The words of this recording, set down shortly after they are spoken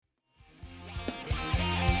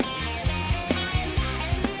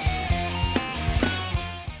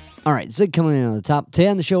All right, Zig coming in on the top. Today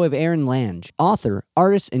on the show we have Aaron Lange, author,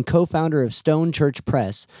 artist, and co-founder of Stone Church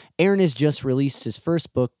Press. Aaron has just released his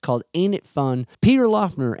first book called Ain't It Fun? Peter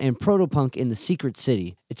Lofner and Protopunk in the Secret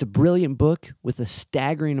City. It's a brilliant book with a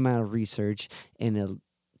staggering amount of research and a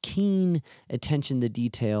keen attention to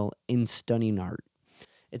detail in stunning art.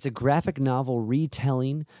 It's a graphic novel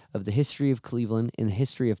retelling of the history of Cleveland and the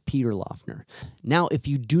history of Peter Lofner. Now, if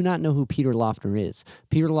you do not know who Peter Lofner is,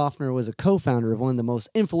 Peter Lofner was a co-founder of one of the most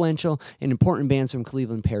influential and important bands from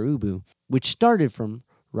Cleveland, Pere Ubu, which started from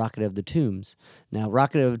Rocket of the Tombs. Now,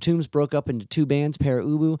 Rocket of the Tombs broke up into two bands, Pere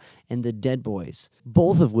Ubu and the Dead Boys,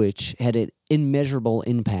 both of which had an immeasurable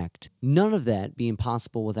impact. None of that being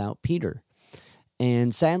possible without Peter.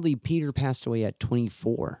 And sadly, Peter passed away at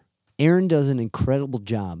 24. Aaron does an incredible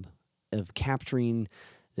job of capturing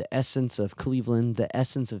the essence of Cleveland, the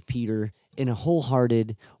essence of Peter, in a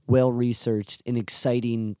wholehearted, well-researched, and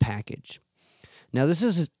exciting package. Now, this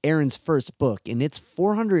is Aaron's first book, and it's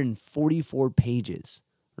 444 pages,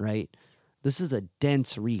 right? This is a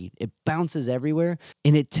dense read. It bounces everywhere,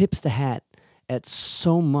 and it tips the hat at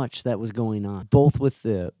so much that was going on, both with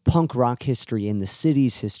the punk rock history and the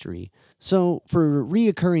city's history. So, for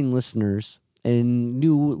reoccurring listeners, and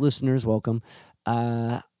new listeners, welcome.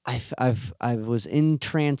 I was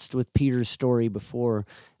entranced with Peter's story before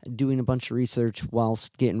doing a bunch of research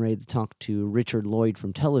whilst getting ready to talk to Richard Lloyd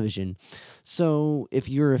from television. So if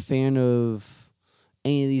you're a fan of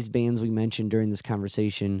any of these bands we mentioned during this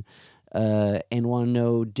conversation and want to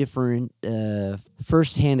know different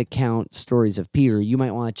firsthand account stories of Peter, you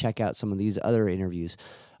might want to check out some of these other interviews.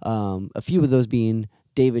 A few of those being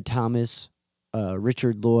David Thomas,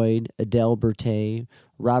 Richard Lloyd, Adele Bertay,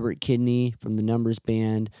 Robert Kidney from the Numbers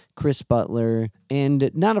Band, Chris Butler, and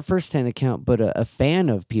not a first-hand account, but a fan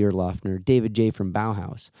of Peter Lofner, David J. from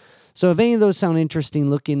Bauhaus. So if any of those sound interesting,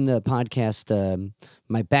 look in the podcast,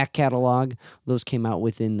 my back catalog. Those came out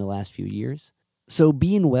within the last few years. So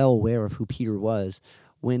being well aware of who Peter was,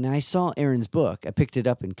 when I saw Aaron's book, I picked it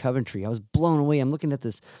up in Coventry. I was blown away. I'm looking at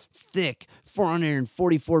this thick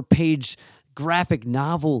 444-page graphic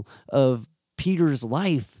novel of Peter's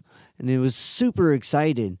life, and it was super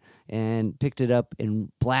excited and picked it up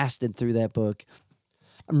and blasted through that book.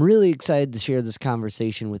 I'm really excited to share this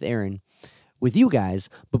conversation with Aaron with you guys,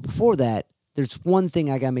 but before that, there's one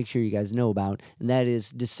thing I gotta make sure you guys know about, and that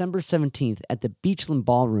is December 17th at the Beachland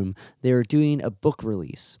Ballroom. They're doing a book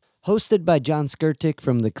release. Hosted by John Skirtick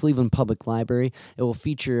from the Cleveland Public Library, it will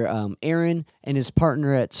feature Aaron and his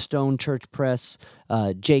partner at Stone Church Press,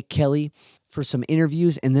 Jake Kelly, for some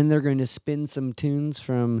interviews, and then they're going to spin some tunes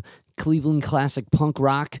from Cleveland classic punk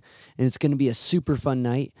rock, and it's going to be a super fun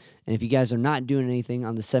night. And if you guys are not doing anything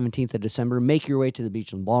on the 17th of December, make your way to the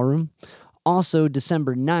Beachland Ballroom. Also,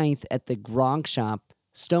 December 9th at the Gronk Shop,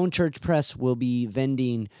 Stone Church Press will be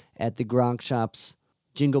vending at the Gronk Shop's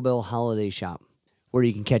Jingle Bell Holiday Shop, where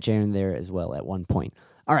you can catch Aaron there as well at one point.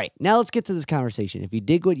 All right, now let's get to this conversation. If you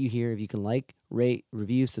dig what you hear, if you can like, rate,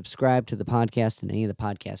 review, subscribe to the podcast and any of the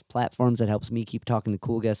podcast platforms, that helps me keep talking to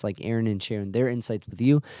cool guests like Aaron and sharing their insights with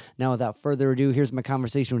you. Now, without further ado, here's my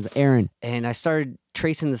conversation with Aaron. And I started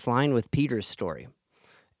tracing this line with Peter's story.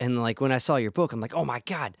 And like when I saw your book, I'm like, oh my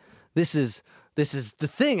God, this is the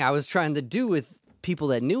thing I was trying to do with people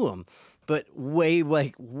that knew him, but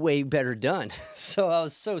way better done. So I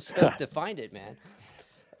was so stoked to find it, man.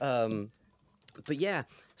 But yeah,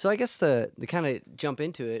 so I guess the kind of jump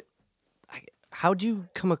into it, how'd you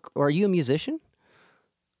or are you a musician?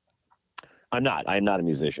 I'm not a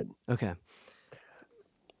musician. Okay.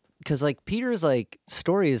 Because like Peter's like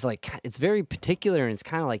story is like, it's very particular, and it's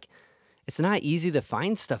kind of like, it's not easy to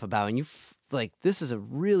find stuff about, and this is a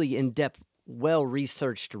really in-depth,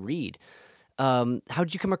 well-researched read.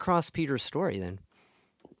 How'd you come across Peter's story then?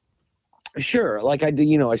 Sure. Like I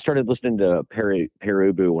started listening to Pere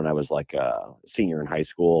Ubu when I was like a senior in high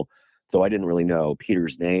school, though I didn't really know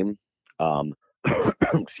Peter's name.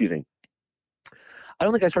 Excuse me. I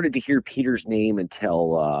don't think I started to hear Peter's name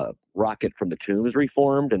until Rocket from the Tombs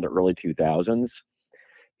reformed in the early 2000s.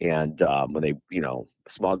 And when they,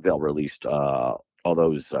 Smogville released all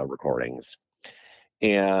those recordings.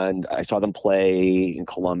 And I saw them play in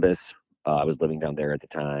Columbus. I was living down there at the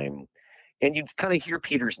time. And you'd kind of hear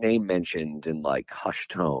Peter's name mentioned in like hushed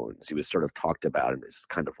tones. He was sort of talked about in this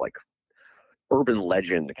kind of like urban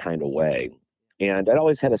legend kind of way. And I'd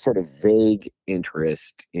always had a sort of vague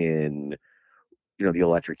interest in, the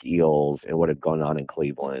Electric Eels and what had gone on in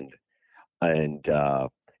Cleveland. And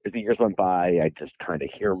as the years went by, I just kind of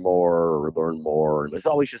hear more or learn more. And it was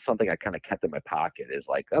always just something I kind of kept in my pocket, is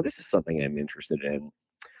like, oh, this is something I'm interested in.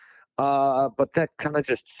 But that kind of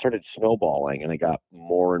just started snowballing, and I got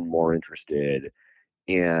more and more interested.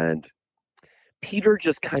 And Peter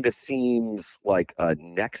just kind of seems like a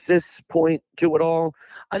nexus point to it all.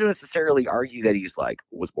 I don't necessarily argue that he's like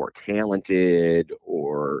was more talented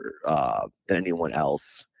or than anyone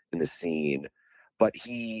else in the scene, but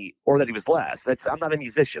or that he was less. That's I'm not a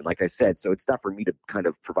musician, like I said, so it's not for me to kind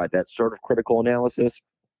of provide that sort of critical analysis.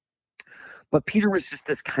 But Peter was just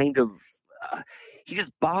this kind of he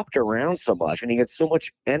just bopped around so much, and he had so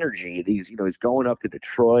much energy. And he's going up to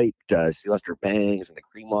Detroit, to see Lester Bangs and the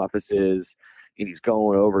Cream offices, and he's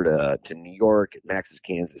going over to New York at Max's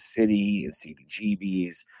Kansas City and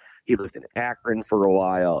CBGB's. He lived in Akron for a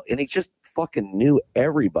while, and he just fucking knew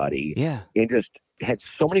everybody, Yeah. and just had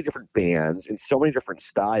so many different bands and so many different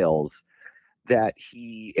styles that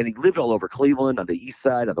he lived all over Cleveland, on the east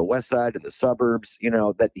side, on the west side, in the suburbs,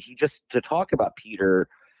 that he just to talk about Peter,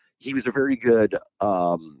 he was a very good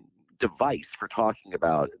device for talking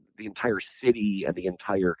about the entire city and the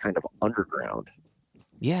entire kind of underground.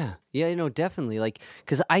 Yeah. Yeah, definitely. Like,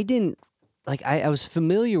 because I didn't, like, I was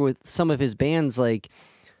familiar with some of his bands, like,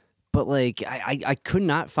 but like I could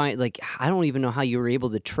not find, like, I don't even know how you were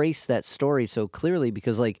able to trace that story so clearly,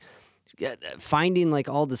 because like finding like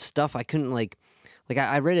all the stuff I couldn't like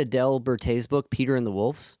I read Adele Bertay's book Peter and the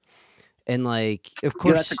Wolves, and like of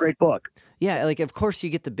course that's a great book. Yeah, like of course you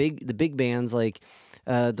get the big bands like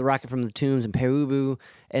the Rocket from the Tombs and Perubu,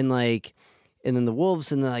 and like and then the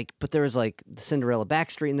Wolves, and like but there was like the Cinderella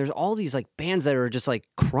Backstreet, and there's all these like bands that are just like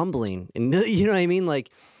crumbling, and you know what I mean, like,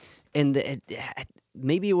 and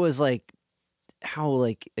maybe it was like how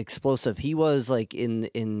like explosive he was like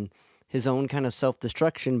in his own kind of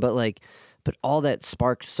self-destruction, but all that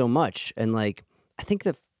sparked so much. And like I think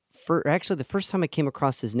the first time I came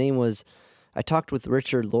across his name was I talked with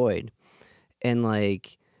Richard Lloyd, and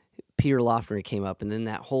like Peter Lofner came up, and then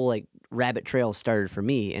that whole like rabbit trail started for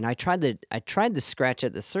me. And I tried to scratch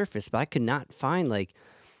at the surface, but I could not find like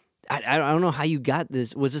I don't know how you got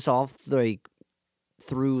this. Was this all like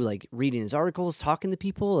through like reading his articles, talking to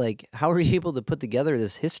people? Like, how are you able to put together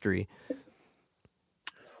this history?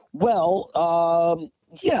 Well,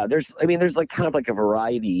 yeah, there's like kind of like a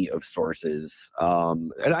variety of sources.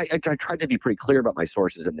 And I tried to be pretty clear about my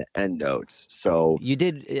sources in the end notes. So You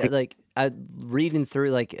did like reading through,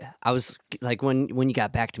 like I was like when you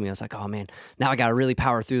got back to me, I was like, oh man, now I got to really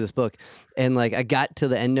power through this book. And like I got to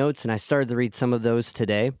the end notes, and I started to read some of those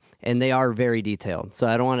today, and they are very detailed. So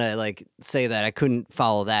I don't want to like say that I couldn't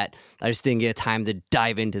follow that. I just didn't get time to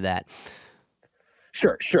dive into that.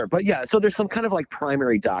 Sure. But yeah, so there's some kind of like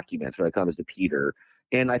primary documents when it comes to Peter.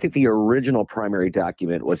 And I think the original primary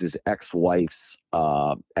document was his ex-wife's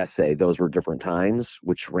essay, Those Were Different Times,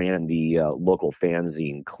 which ran in the local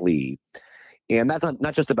fanzine Clee. And that's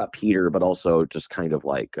not just about Peter, but also just kind of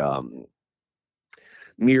like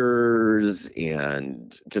mirrors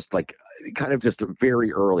and just like kind of just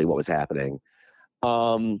very early what was happening.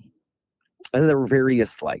 And there were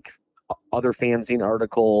various like other fanzine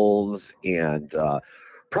articles, and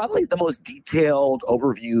probably the most detailed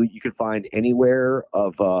overview you could find anywhere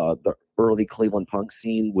of the early Cleveland punk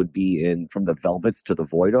scene would be in From the Velvets to the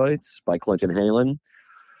Voidoids by Clinton Halen,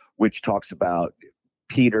 which talks about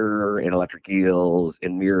Peter and Electric Eels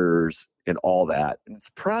and Mirrors and all that. And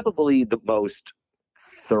it's probably the most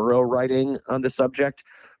thorough writing on the subject,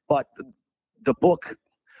 but the book,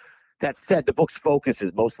 that said, the book's focus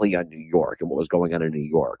is mostly on New York and what was going on in New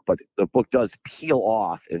York, but the book does peel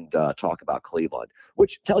off and talk about Cleveland,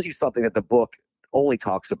 which tells you something, that the book only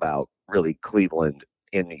talks about really Cleveland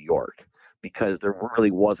and New York, because there really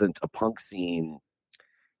wasn't a punk scene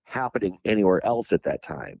happening anywhere else at that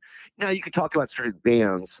time. Now, you could talk about certain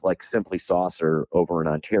bands like Simply Saucer over in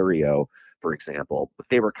Ontario, for example, but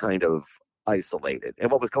they were kind of isolated. And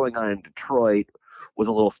what was going on in Detroit was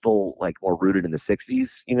a little still like more rooted in the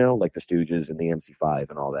 60s, like the Stooges and the MC5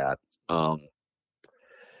 and all that.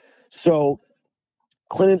 So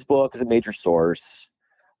Clinton's book is a major source.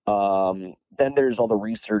 Then there's all the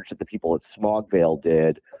research that the people at Smogvale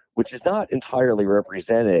did, which is not entirely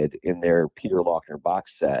represented in their Peter Lochner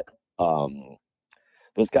box set.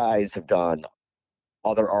 Those guys have done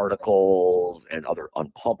other articles and other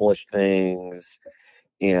unpublished things.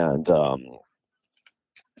 And, and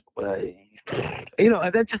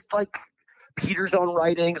then just like Peter's own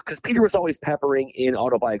writings, because Peter was always peppering in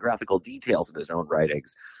autobiographical details in his own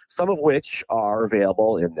writings, some of which are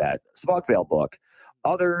available in that Smogvale book.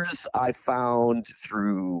 Others I found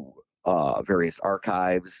through various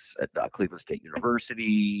archives at Cleveland State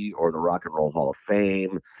University or the Rock and Roll Hall of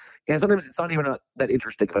Fame. And sometimes it's not even that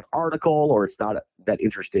interesting of an article, or it's not that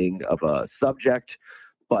interesting of a subject.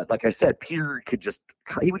 But like I said, Peter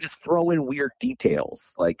he would just throw in weird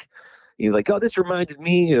details. Like, You're like, oh, this reminded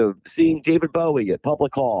me of seeing David Bowie at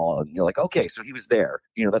Public Hall. And you're like, okay, so he was there.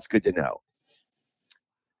 That's good to know.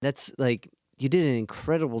 That's like, you did an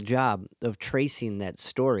incredible job of tracing that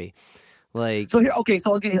story. Like, so here, okay,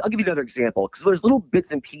 so I'll give you another example, because there's little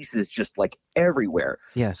bits and pieces just like everywhere.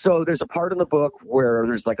 yeah. So there's a part in the book where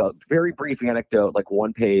there's like a very brief anecdote, like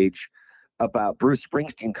one page, about Bruce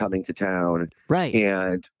Springsteen coming to town, Right.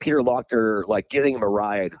 and Peter Lochner like giving him a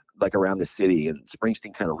ride like around the city, and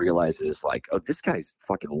Springsteen kind of realizes like, oh, this guy's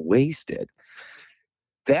fucking wasted.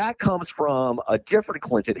 That comes from a different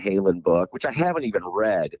Clinton Halen book, which I haven't even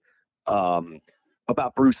read,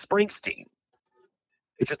 about Bruce Springsteen.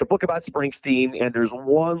 It's just a book about Springsteen, and there's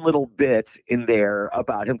one little bit in there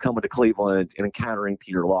about him coming to Cleveland and encountering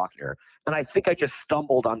Peter Lochner. And I think I just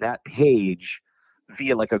stumbled on that page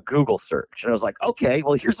via like a Google search. And I was like, okay,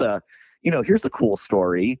 well, here's a cool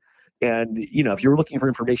story. And, if you're looking for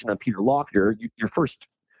information on Peter Lochner, the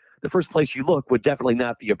first place you look would definitely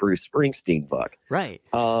not be a Bruce Springsteen book. Right.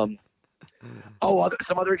 Some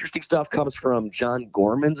other interesting stuff comes from John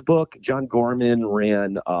Gorman's book. John Gorman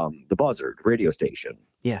ran the Buzzard radio station.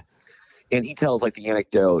 Yeah. And he tells like the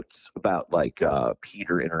anecdotes about like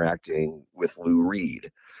Peter interacting with Lou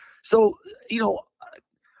Reed. So,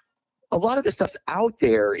 a lot of this stuff's out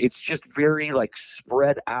there. It's just very like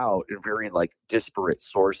spread out and very like disparate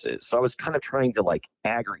sources. So I was kind of trying to like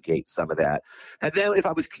aggregate some of that. And then if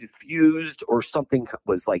I was confused or something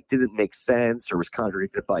was like didn't make sense or was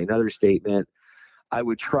contradicted by another statement, I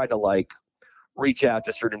would try to like reach out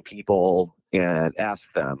to certain people and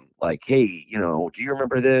ask them like, hey, do you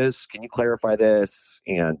remember this? Can you clarify this?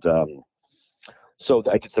 And so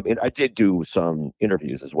I did do some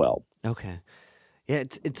interviews as well. Okay. Yeah,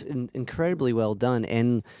 it's incredibly well done,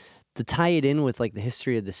 and to tie it in with like the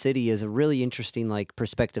history of the city is a really interesting like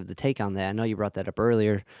perspective to take on that. I know you brought that up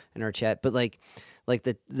earlier in our chat, but like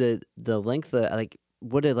the length of like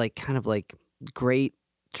what a like kind of like great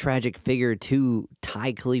tragic figure to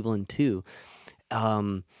tie Cleveland to.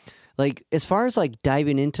 Like as far as like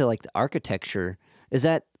diving into like the architecture, is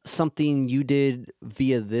that something you did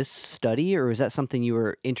via this study, or is that something you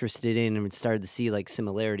were interested in and started to see like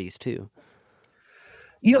similarities too?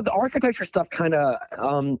 The architecture stuff kind of,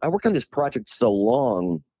 I worked on this project so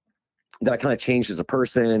long that I kind of changed as a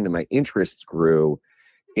person and my interests grew.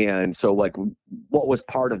 And so like what was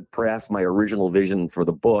part of perhaps my original vision for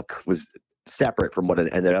the book was separate from what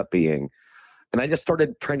it ended up being. And I just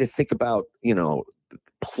started trying to think about,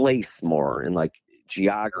 place more and like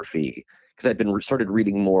geography, because I'd been started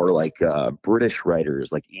reading more like British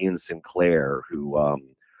writers like Ian Sinclair, who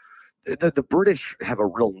the British have a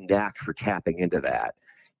real knack for tapping into that.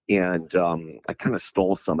 And I kind of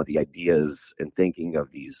stole some of the ideas and thinking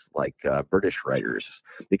of these like British writers,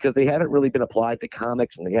 because they haven't really been applied to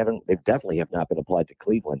comics, and they definitely have not been applied to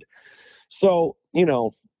Cleveland. So,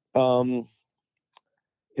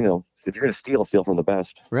 if you're going to steal from the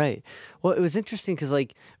best. Right. Well, it was interesting because,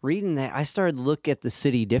 like, reading that, I started to look at the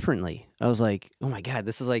city differently. I was like, oh my God,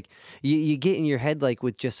 this is like, you get in your head, like,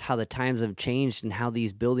 with just how the times have changed and how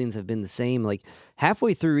these buildings have been the same. Like,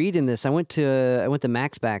 halfway through reading this, I went to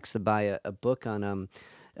Max Backs to buy a book on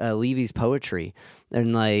Levy's poetry.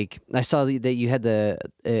 And, like, I saw that you had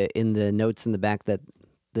in the notes in the back that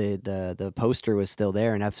the poster was still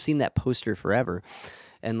there. And I've seen that poster forever.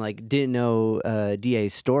 And like didn't know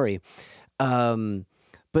DA's story, but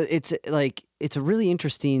it's like it's a really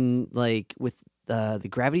interesting like with the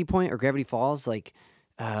Gravity Point or Gravity Falls, like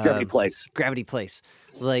Gravity Place,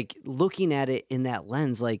 like looking at it in that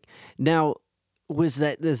lens. Like now,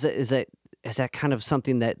 is that kind of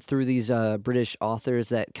something that through these British authors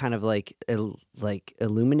that kind of like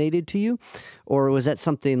illuminated to you, or was that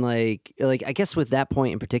something like I guess with that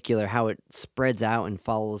point in particular, how it spreads out and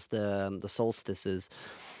follows the solstices?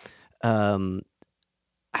 I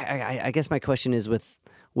guess my question is with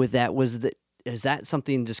that is that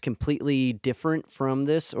something just completely different from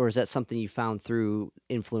this, or is that something you found through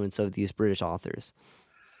influence of these British authors?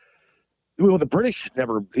 Well, the British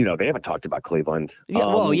never, they haven't talked about Cleveland. Yeah,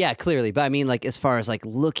 well, yeah, clearly. But I mean, like, as far as, like,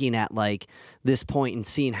 looking at, like, this point and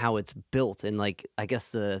seeing how it's built and, like, I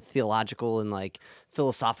guess the theological and, like,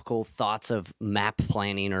 philosophical thoughts of map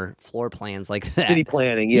planning or floor plans like that. City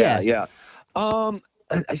planning, yeah. How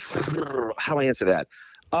do I answer that?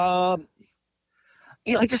 I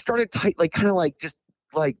just started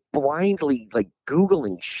blindly, like,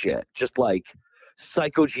 Googling shit. Just, like,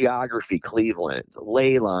 psychogeography Cleveland,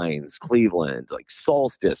 ley lines Cleveland, like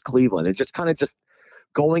solstice Cleveland, and just kind of just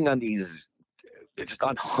going on these just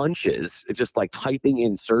on hunches, just like typing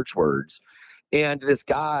in search words. And this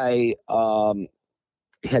guy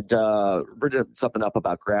had written something up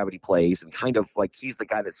about gravity plays, and kind of like he's the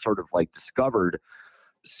guy that sort of like discovered,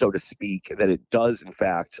 so to speak, that it does in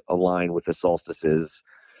fact align with the solstices.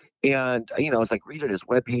 And it's like reading his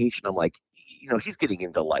webpage, and I'm like, he's getting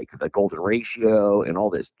into like the golden ratio and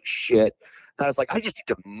all this shit. And I was like, I just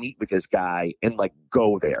need to meet with this guy and like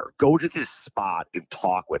go there, go to this spot and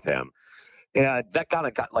talk with him. And that kind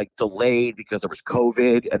of got like delayed because there was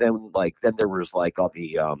COVID, and then there was like all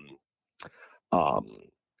the um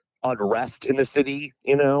unrest in the city.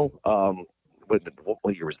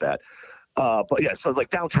 What year was that? But yeah, so like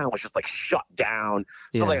downtown was just like shut down.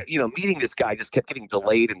 So Yeah. like, meeting this guy just kept getting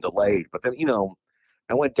delayed and delayed. But then,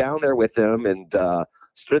 I went down there with him and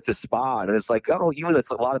stood at the spot, and it's like, oh, even though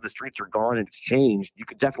a lot of the streets are gone and it's changed, you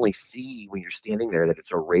can definitely see when you're standing there that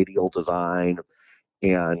it's a radial design.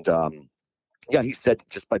 And yeah, he said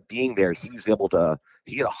just by being there, he had a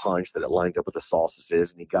hunch that it lined up with the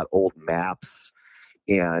solstices, and he got old maps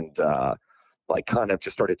and like kind of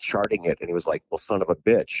just started charting it, and he was like, well, son of a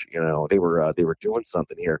bitch, they were doing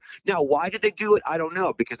something here. Now, why did they do it? I don't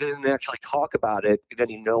know, because they didn't actually talk about it in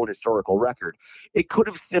any known historical record. It could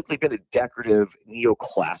have simply been a decorative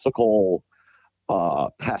neoclassical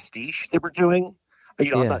pastiche they were doing.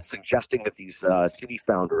 I'm not suggesting that these city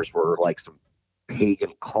founders were like some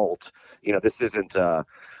pagan cult. This isn't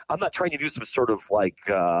I'm not trying to do some sort of like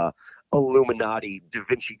Illuminati Da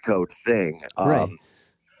Vinci Code thing. Right.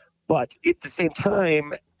 But at the same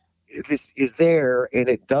time, this is there, and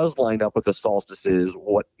it does line up with the solstices,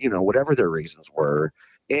 whatever their reasons were.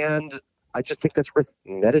 And I just think that's worth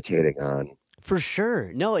meditating on. For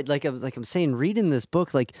sure. No, I'm saying, reading this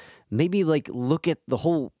book, like maybe like look at the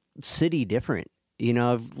whole city different.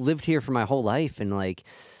 I've lived here for my whole life, and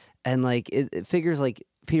it figures like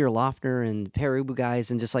Peter Lofner and Perubu guys,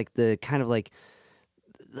 and just like the kind of like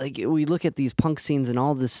we look at these punk scenes and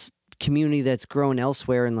all this community that's grown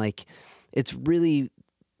elsewhere, and like it's really,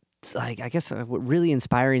 like, I guess really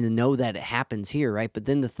inspiring to know that it happens here, right? But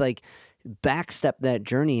then to like backstep that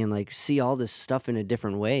journey and like see all this stuff in a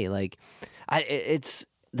different way, like it's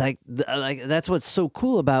like that's what's so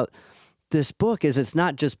cool about this book, is it's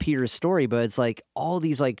not just Peter's story, but it's like all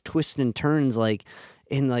these like twists and turns, like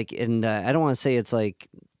I don't want to say it's like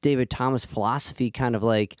David Thomas philosophy kind of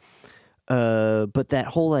like, but that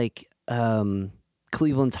whole like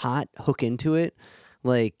Cleveland's hot hook into it,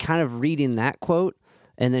 like kind of reading that quote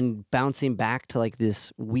and then bouncing back to like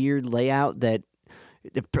this weird layout that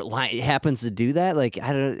it happens to do that. Like,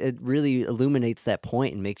 I don't, it really illuminates that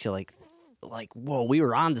point and makes you like, whoa, we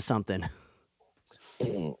were on to something.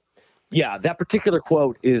 Yeah, that particular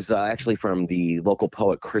quote is actually from the local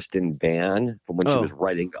poet Kristen Ban, from when she was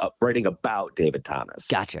writing about David Thomas.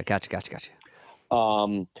 Gotcha.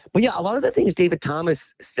 But yeah, a lot of the things David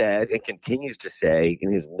Thomas said and continues to say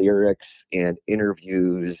in his lyrics and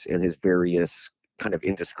interviews and his various kind of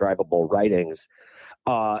indescribable writings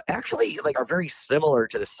actually like are very similar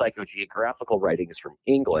to the psychogeographical writings from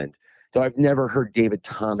England. Though I've never heard David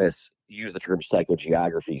Thomas use the term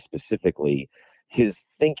psychogeography specifically. His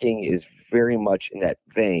thinking is very much in that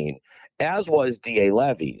vein, as was D.A.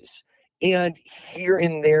 Levy's. And here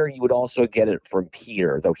and there, you would also get it from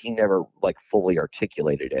Peter, though he never like fully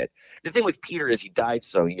articulated it. The thing with Peter is he died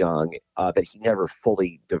so young that he never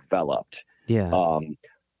fully developed. Yeah.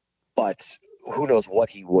 But who knows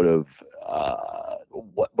what he would have,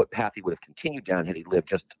 what path he would have continued down had he lived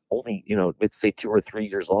just only, let's say 2 or 3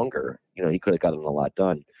 years longer. He could have gotten a lot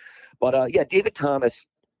done. But yeah, David Thomas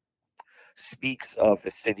speaks of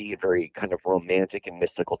the city in very kind of romantic and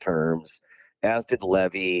mystical terms, as did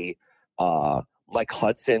Levy. Mike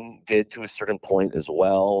Hudson did to a certain point as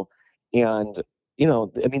well. And,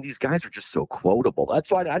 I mean, these guys are just so quotable.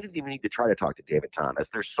 That's why I didn't even need to try to talk to David Thomas.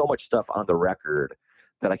 There's so much stuff on the record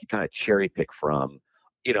that I could kind of cherry pick from.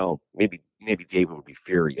 Maybe David would be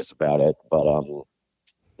furious about it, but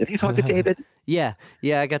have you talked to David? Yeah,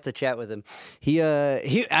 I got to chat with him.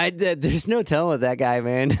 There's no telling with that guy,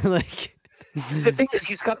 man. Like, the thing is,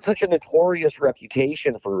 he's got such a notorious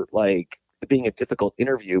reputation for like being a difficult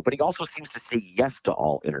interview, but he also seems to say yes to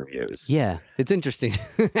all interviews. Yeah, it's interesting.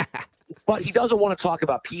 But he doesn't want to talk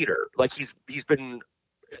about Peter. Like he's been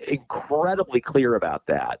incredibly clear about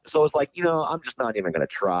that. So it's like, I'm just not even going to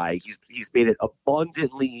try. He's made it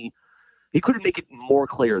abundantly. He couldn't make it more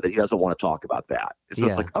clear that he doesn't want to talk about that. So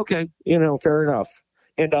it's like, okay, fair enough.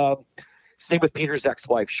 And same with Peter's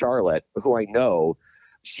ex-wife, Charlotte, who I know.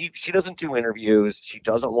 She doesn't do interviews. She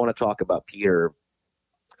doesn't want to talk about Peter.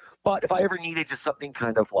 But if I ever needed just something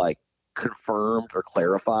kind of like confirmed or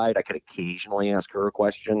clarified, I could occasionally ask her a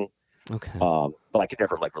question. Okay. But I could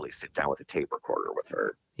never like really sit down with a tape recorder with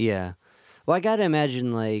her. Yeah. Well, I got to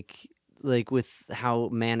imagine like like with how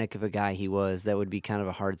manic of a guy he was, that would be kind of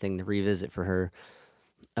a hard thing to revisit for her.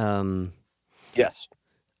 Um, Yes.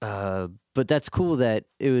 but that's cool that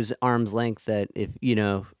it was arm's length. That if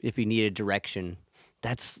you needed direction,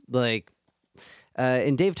 that's like.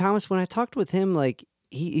 And Dave Thomas, when I talked with him, like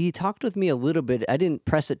he talked with me a little bit. I didn't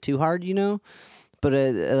press it too hard, but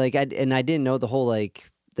like I didn't know the whole like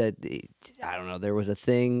that. I don't know. There was a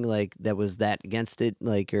thing like that was that against it,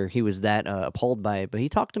 like or he was that appalled by it. But he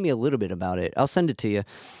talked to me a little bit about it. I'll send it to you.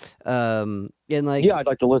 And like Yeah, I'd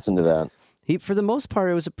like to listen to that. he, for the most part,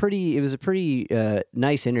 it was a pretty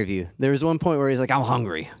nice interview. There was one point where he's like, "I'm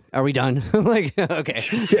hungry. Are we done?" I'm like, okay,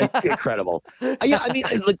 Incredible. Yeah, I mean,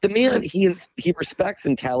 like the man, he respects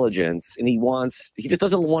intelligence, and he just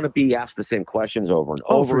doesn't want to be asked the same questions over and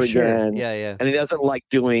over for sure. again. Yeah. And he doesn't like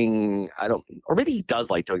doing, or maybe he does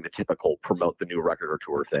like doing the typical promote the new record or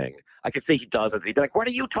tour thing. I could say he does it. He'd be like, "What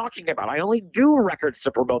are you talking about? I only do records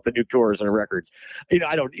to promote the new tours and records."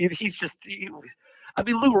 I don't. He's just. I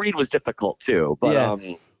mean, Lou Reed was difficult too, but Yeah.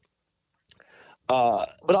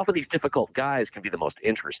 but often these difficult guys can be the most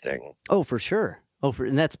interesting. Oh, for sure.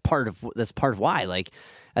 And that's part of why. Like,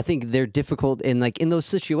 I think they're difficult, and like in those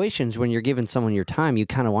situations when you're giving someone your time, you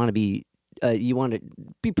kind of want to be. You want to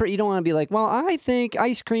be. You don't want to be like, well, I think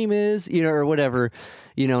ice cream is, or whatever,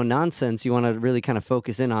 nonsense. You want to really kind of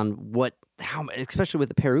focus in on how, especially with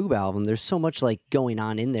the Perub album. There's so much like going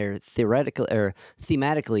on in there, theoretically or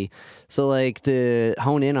thematically. So like the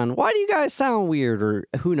hone in on why do you guys sound weird or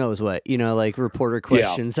who knows what, like reporter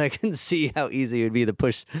questions. Yeah. I can see how easy it would be to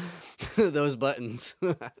push those buttons.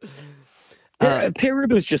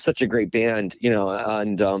 Perub is just such a great band,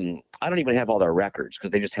 and I don't even have all their records because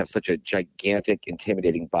they just have such a gigantic,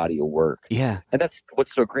 intimidating body of work. Yeah. And that's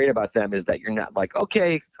what's so great about them is that you're not like,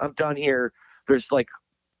 okay, I'm done here. There's like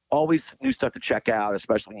always new stuff to check out,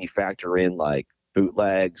 especially when you factor in like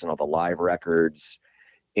bootlegs and all the live records.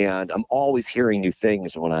 And I'm always hearing new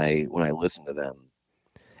things when I listen to them.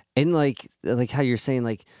 And like how you're saying,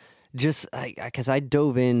 like, just because I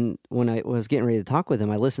dove in when I was getting ready to talk with him,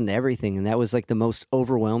 I listened to everything, and that was like the most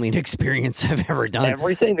overwhelming experience I've ever done.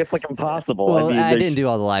 Everything? It's like impossible. Well, I didn't do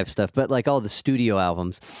all the live stuff, but like all the studio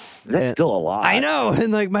albums. That's still a lot. I know,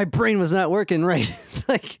 and like my brain was not working right.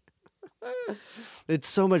 Like, it's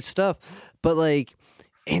so much stuff, but like,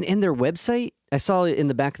 and in their website, I saw in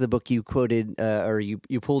the back of the book you quoted, or you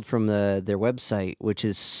pulled from their website, which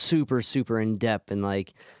is super, super in depth and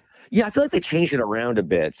like. Yeah, I feel like they changed it around a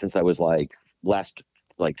bit since I was like last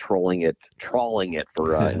like trawling it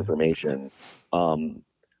for information.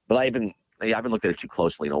 But I haven't looked at it too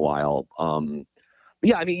closely in a while. But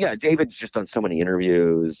yeah, I mean, yeah, David's just done so many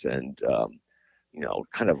interviews and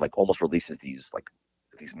kind of like almost releases these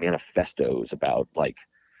manifestos about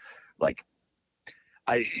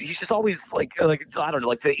he's just always like I don't know,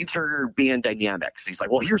 like the inter-band dynamics. He's like,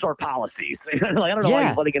 well, here's our policies. Like, I don't know why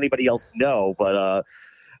he's letting anybody else know, but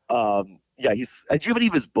yeah, he's. Do you have any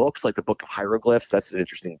of his books, like the Book of Hieroglyphs? That's an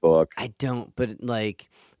interesting book. I don't, but like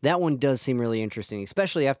that one does seem really interesting,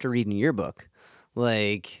 especially after reading your book.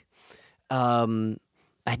 Like, I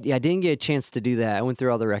didn't get a chance to do that. I went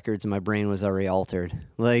through all the records, and my brain was already altered.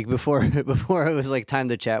 Like before it was like time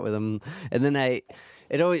to chat with him, and then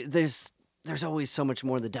there's always so much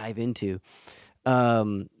more to dive into.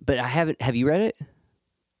 But I haven't. Have you read it?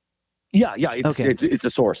 Yeah, it's a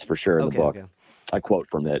source for sure in the book. Okay. I quote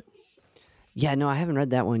from it. Yeah, no, I haven't read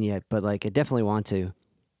that one yet, but like I definitely want to.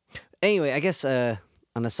 Anyway, I guess on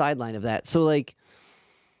a sideline of that, so like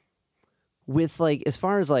with like as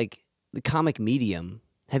far as like the comic medium,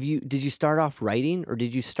 did you start off writing or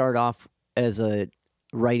did you start off as a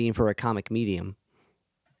writing for a comic medium?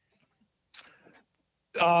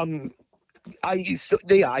 As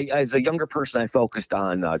a younger person, I focused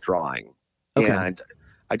on drawing, and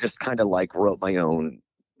I just kind of like wrote my own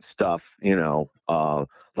stuff, a lot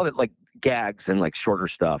of like gags and like shorter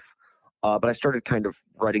stuff. But I started kind of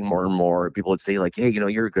writing more and more. People would say like, hey,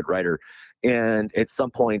 you're a good writer. And at some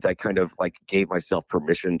point I kind of like gave myself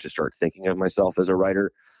permission to start thinking of myself as a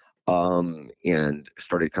writer, and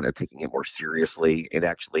started kind of taking it more seriously and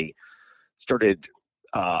actually started,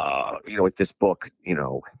 with this book,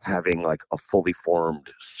 having like a fully formed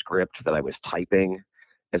script that I was typing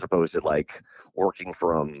as opposed to like working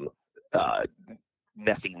from,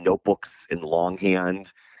 messy notebooks in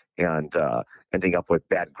longhand and ending up with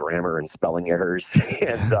bad grammar and spelling errors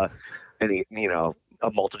and a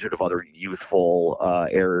multitude of other youthful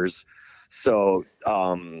errors. So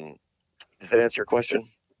does that answer your question?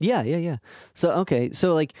 Yeah. So okay,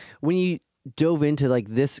 so like when you dove into like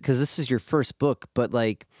this, because this is your first book, but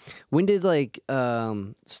like when did like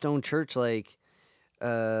Stone Church like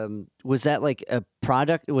was that like a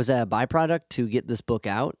product? Was that a byproduct to get this book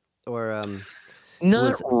out, or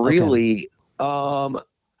Not was really.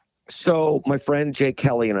 So my friend Jake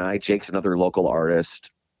Kelly and I, Jake's another local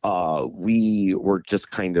artist. We were just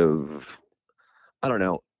kind of, I don't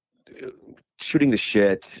know, shooting the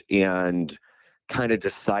shit and kind of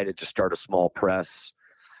decided to start a small press.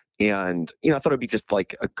 And, I thought it'd be just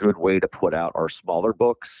like a good way to put out our smaller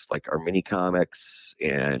books, like our mini comics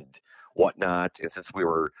and whatnot. And since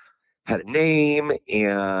had a name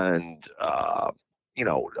and,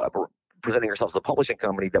 we're presenting ourselves as a publishing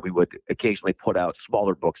company, that we would occasionally put out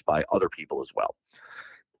smaller books by other people as well.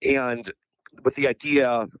 And with the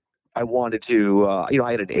idea, I wanted to,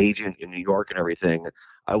 I had an agent in New York and everything.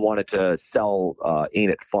 I wanted to sell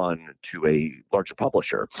Ain't It Fun to a larger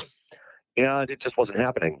publisher, and it just wasn't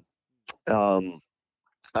happening.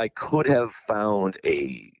 I could have found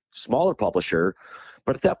a smaller publisher,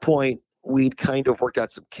 but at that point, we'd kind of worked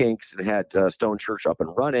out some kinks and had Stone Church up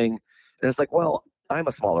and running. And it's like, well, I'm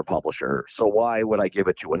a smaller publisher, so why would I give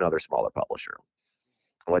it to another smaller publisher?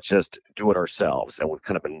 Let's just do it ourselves. And we've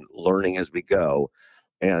kind of been learning as we go.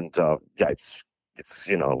 And it's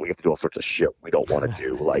we have to do all sorts of shit we don't want to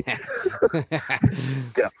do, like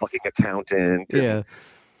get a fucking accountant and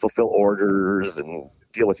fulfill orders and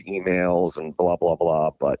deal with emails and blah blah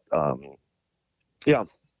blah. But yeah,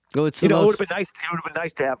 well, it would have been nice. It would have been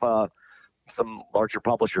nice to have some larger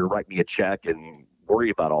publisher write me a check and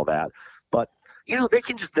worry about all that. But they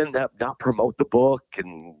can just then not promote the book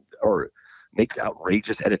or make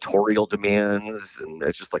outrageous editorial demands, and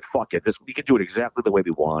it's just like, fuck it. We can do it exactly the way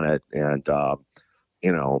we want it, and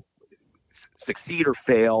succeed or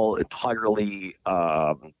fail entirely.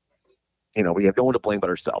 We have no one to blame but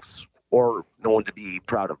ourselves, or no one to be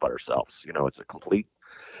proud of but ourselves. It's a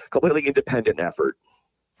completely independent effort.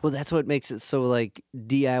 Well, that's what makes it so like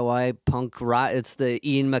DIY punk rock. It's the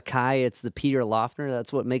Ian MacKaye, it's the Peter Loeffner.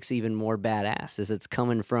 That's what makes it even more badass, is it's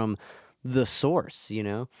coming from the source,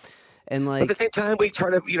 And like, at the same time, we try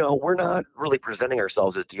to, we're not really presenting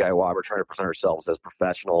ourselves as DIY. We're trying to present ourselves as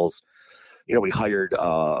professionals. We hired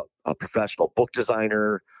a professional book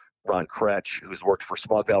designer, Ron Kretsch, who's worked for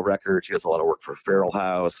Smugvale Records. He does a lot of work for Feral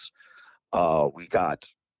House. We got,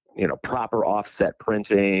 proper offset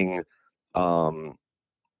printing.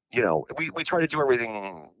 We try to do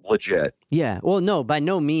everything legit. Yeah. Well, no, by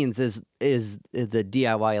no means is the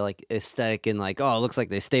DIY like aesthetic and like, oh, it looks like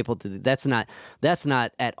they stapled to that's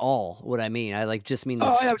not at all what I mean. I just mean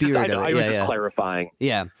the spirit of it. I was just clarifying.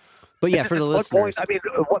 Yeah. But yeah, for the listeners. At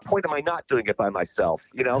what point am I not doing it by myself?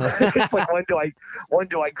 It's like, when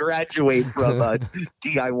do I graduate from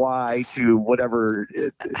DIY to whatever?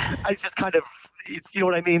 I just kind of, you know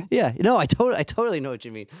what I mean? Yeah. No, I totally know what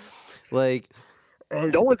you mean. Like,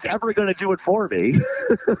 no one's ever going to do it for me.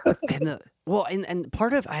 and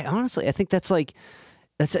part of, I think that's a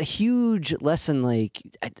huge lesson. Like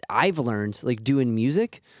I've learned, like doing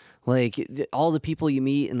music, like all the people you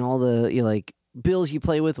meet and all the bills you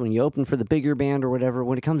play with when you open for the bigger band or whatever.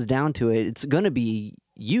 When it comes down to it, it's gonna be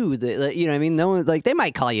you that what I mean. No one, they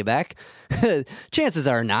might call you back. Chances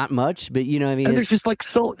are not much, but what I mean. And there's just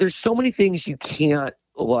there's so many things you can't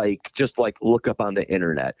just look up on the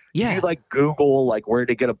internet. Yeah. If you Google where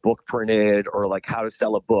to get a book printed or how to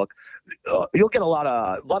sell a book, you'll get a lot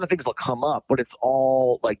of things will come up, but it's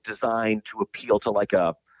all designed to appeal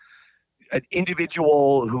to an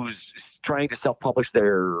individual who's trying to self-publish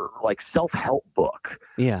their self-help book,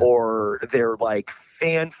 or their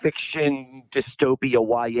fan fiction dystopia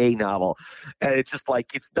YA novel, and it's just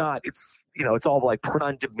it's all print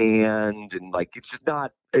on demand, and it's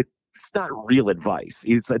not real advice.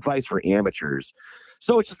 It's advice for amateurs.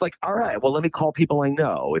 So it's just all right, well, let me call people I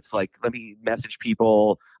know. It's let me message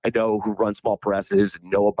people I know who run small presses, and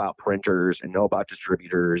know about printers, and know about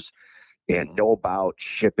distributors, and know about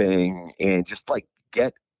shipping, and just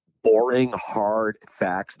get boring, hard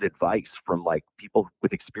facts and advice from people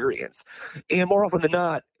with experience. And more often than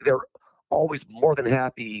not, they're always more than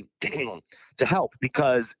happy to help,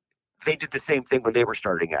 because they did the same thing when they were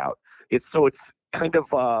starting out. It's kind of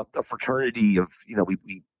a fraternity of,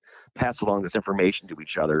 we pass along this information to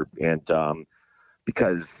each other, and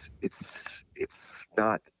because it's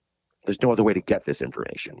not, there's no other way to get this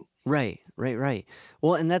information. Right.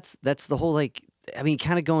 Well, and that's the whole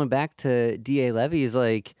kind of going back to D.A. Levy's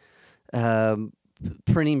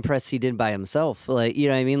printing press he did by himself, or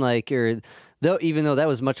even though that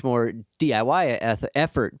was much more DIY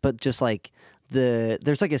effort, but just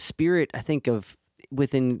there's a spirit, I think, of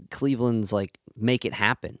within Cleveland's make it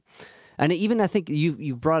happen. And even I think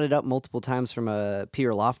you brought it up multiple times from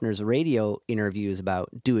Peter Loeffner's radio interviews about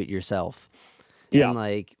do it yourself. Yeah.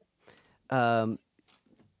 And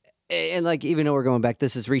and like, even though we're going back,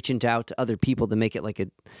 this is reaching out to other people to make it like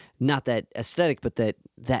not that aesthetic, but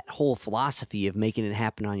that whole philosophy of making it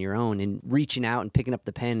happen on your own and reaching out and picking up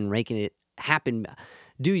the pen and making it happen,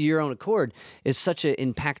 do your own accord is such an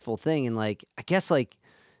impactful thing. And like, I guess like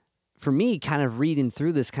for me, kind of reading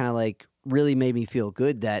through this kind of like really made me feel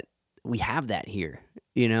good that we have that here,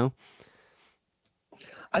 you know?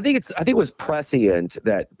 I think it was prescient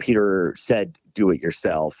that Peter said "do it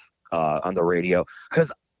yourself" on the radio, because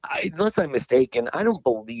unless I'm mistaken, I don't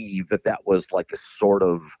believe that was like a sort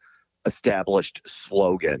of established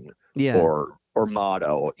slogan Yeah. or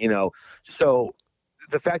motto, you know. So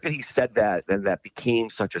the fact that he said that and that became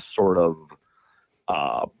such a sort of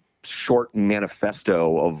short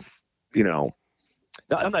manifesto of, you know.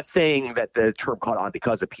 Now, I'm not saying that the term caught on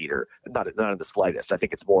because of Peter, not in the slightest. I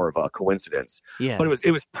think it's more of a coincidence. Yeah. But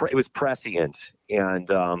it was prescient, and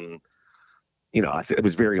you know, it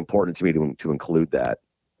was very important to me to include that.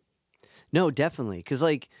 No, definitely. Because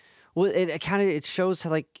like, well, it shows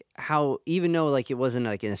like how, even though like it wasn't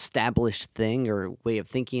like an established thing or way of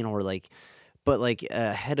thinking or like, but like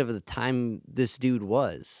ahead of the time this dude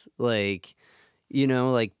was like, you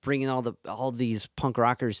know, like bringing all these punk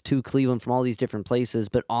rockers to Cleveland from all these different places,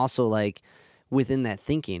 but also like within that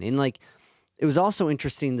thinking. And like, it was also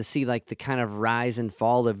interesting to see like the kind of rise and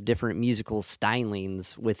fall of different musical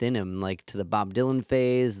stylings within him, like to the Bob Dylan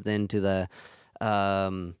phase, then to the,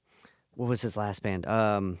 what was his last band?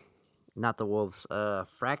 Not the Wolves,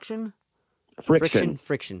 Fraction?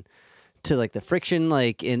 Friction. To like the Friction,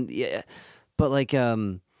 like, and yeah, but like,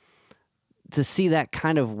 to see that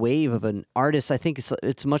kind of wave of an artist, I think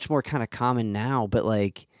it's much more kind of common now. But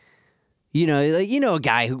like, you know, a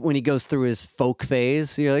guy who, when he goes through his folk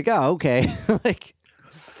phase, you're like, oh, okay, like,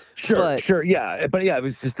 sure, yeah, but yeah, it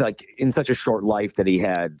was just like in such a short life that he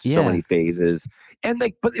had so Yeah. many phases, and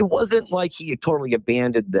like, but it wasn't like he totally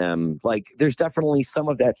abandoned them. Like, there's definitely some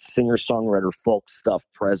of that singer songwriter folk stuff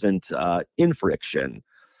present in Friction.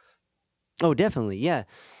 Oh, definitely, yeah.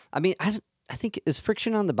 I mean, I think, is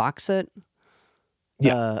Friction on the box set?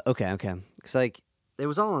 Yeah. Okay. Because like it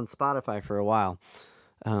was all on Spotify for a while.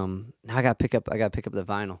 Now I got to pick up the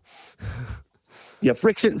vinyl. Yeah,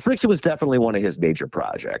 Friction was definitely one of his major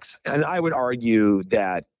projects, and I would argue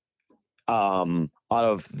that out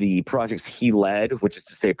of the projects he led, which is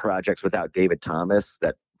to say projects without David Thomas,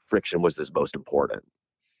 that Friction was his most important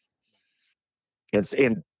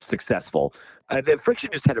and successful. The Friction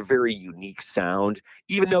just had a very unique sound,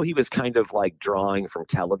 even though he was kind of like drawing from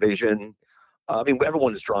television. I mean,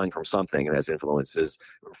 everyone's drawing from something and has influences.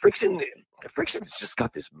 Friction's just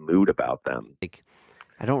got this mood about them. Like,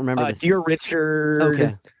 I don't remember. Dear Richard.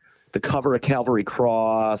 Okay. The cover of Calvary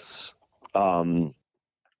Cross. And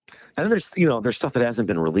then there's stuff that hasn't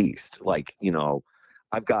been released. Like,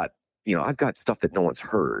 I've got stuff that no one's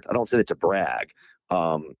heard. I don't say that to brag.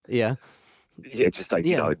 Yeah. It's just like,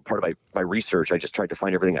 part of my research, I just tried to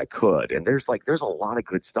find everything I could. And there's a lot of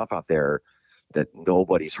good stuff out there that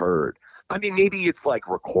nobody's heard. I mean, maybe it's like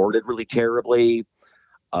recorded really terribly,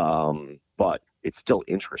 but it's still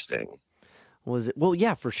interesting. Was it? Well,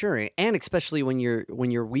 yeah, for sure, and especially when you're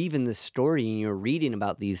weaving this story and you're reading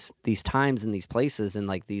about these times and these places and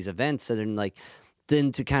like these events, and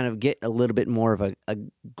then to kind of get a little bit more of a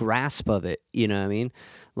grasp of it, you know what I mean?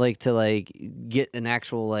 Like to like get an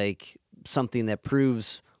actual like something that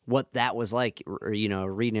proves what that was like, or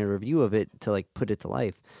reading a review of it to like put it to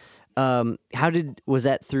life. Was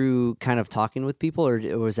that through kind of talking with people, or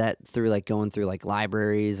was that through like going through like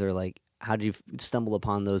libraries, or like how did you stumble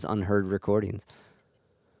upon those unheard recordings?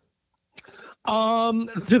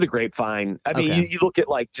 Through the grapevine. I mean, you look at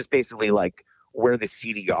like just basically like where the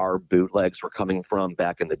CDR bootlegs were coming from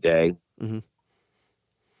back in the day. Mm-hmm.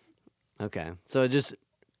 Okay, so just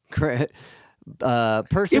person.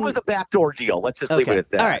 It was a backdoor deal. Let's just leave it at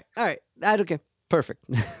that. All right. Okay, perfect.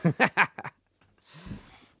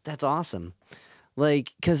 That's awesome.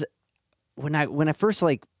 Like, because when I first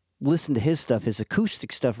like listened to his stuff, his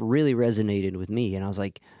acoustic stuff really resonated with me, and I was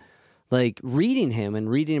like reading him and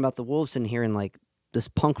reading about the Wolves and hearing like this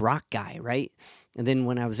punk rock guy, right? And then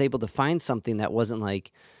when I was able to find something that wasn't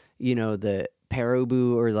like, the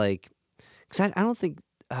Perubu or like, because I don't think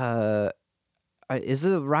is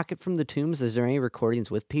the Rocket from the Tombs? Is there any recordings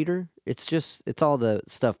with Peter? It's all the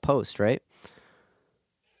stuff post, right?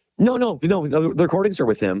 No. The recordings are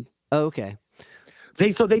with him. Oh, okay.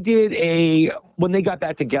 They did when they got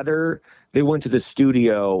back together, they went to the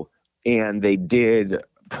studio and they did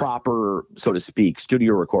proper, so to speak,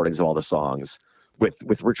 studio recordings of all the songs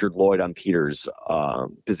with Richard Lloyd on Peter's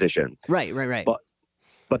position. Right.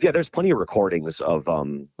 But yeah, there's plenty of recordings of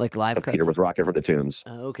like live of cuts? Peter with Rocket from the Tombs.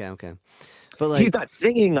 Okay. But like, he's not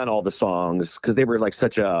singing on all the songs because they were like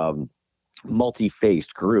such a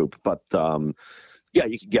multi-faced group. But yeah,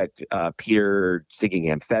 you can get Peter singing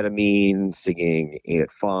Amphetamine, singing Ain't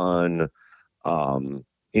It Fun.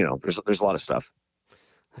 There's a lot of stuff.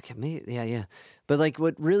 okay, yeah. But like,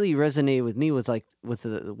 what really resonated with me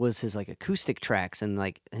was his like acoustic tracks, and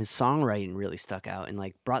like his songwriting really stuck out and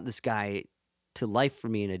like brought this guy to life for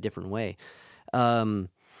me in a different way. Um,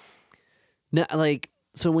 Now, like,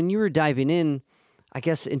 so when you were diving in, I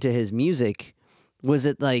guess into his music, was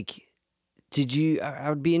it like, did you? I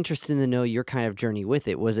would be interested to know your kind of journey with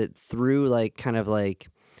it. Was it through like kind of like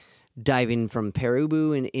diving from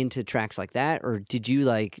Perubu and into tracks like that, or did you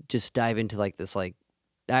like just dive into like this like?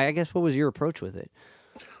 I guess what was your approach with it?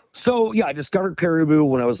 So yeah, I discovered Perubu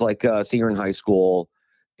when I was like a senior in high school,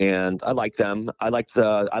 and I liked them. I liked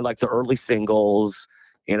the early singles,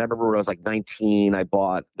 and I remember when I was like 19, I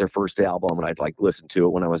bought their first album, and I'd like listen to it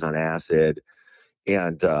when I was on acid,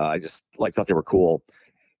 and I just like thought they were cool.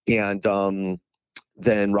 And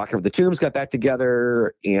then Rocket of the Tombs got back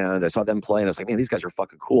together, and I saw them play, and I was like, man, these guys are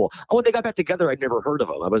fucking cool. Oh, when they got back together, I'd never heard of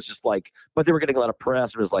them. I was just like, but they were getting a lot of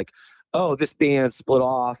press. And it was like, oh, this band split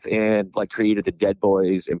off and like created the Dead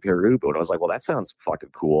Boys in Perubu. And I was like, well, that sounds fucking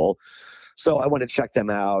cool. So I went and checked them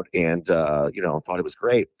out, and thought it was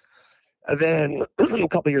great. And then a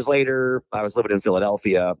couple of years later, I was living in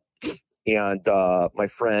Philadelphia, and my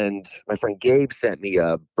friend Gabe sent me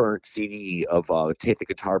a burnt CD of Take the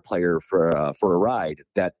Guitar Player for a Ride,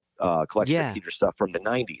 that collection of Yeah, Peter stuff from the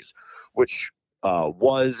 '90s, which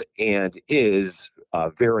was and is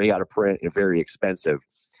very out of print and very expensive.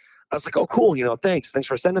 I was like, oh, cool, thanks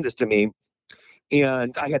for sending this to me.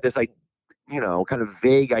 And I had this, kind of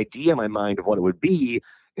vague idea in my mind of what it would be.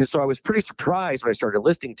 And so I was pretty surprised when I started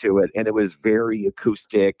listening to it, and it was very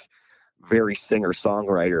acoustic, very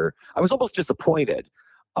singer-songwriter. I was almost disappointed.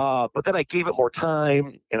 But then I gave it more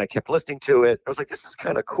time, and I kept listening to it. I was like, this is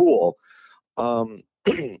kind of cool. Um,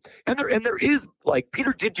 and there is like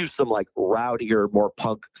Peter did do some like rowdier, more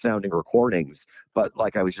punk sounding recordings, but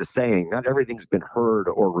like I was just saying, not everything's been heard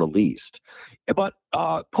or released. But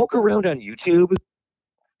poke around on YouTube.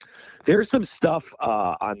 There's some stuff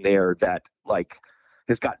on there that like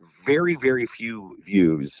has got very, very few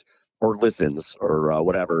views or listens or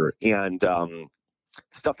whatever, and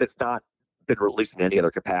stuff that's not been released in any other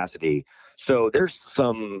capacity. So there's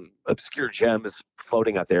some obscure gems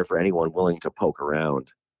floating out there for anyone willing to poke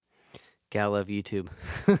around. gotta love YouTube.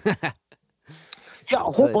 Yeah, a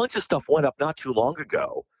whole But bunch of stuff went up not too long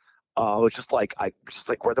ago. It's just like,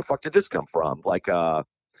 where the fuck did this come from? Like,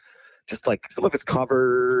 just like some of his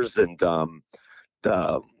covers and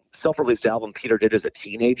the self-released album Peter did as a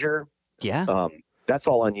teenager. yeah, That's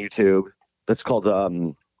all on YouTube. That's called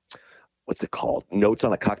what's it called? Notes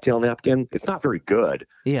on a Cocktail Napkin. It's not very good,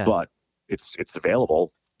 yeah. but it's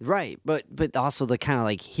available. Right, but also to kind of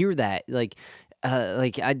like hear that,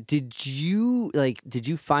 did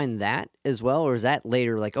you find that as well, or is that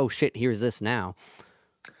later? Like, oh shit, here's this now.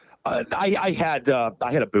 I had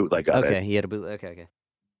a bootleg of Okay, it. he had a boot. Okay.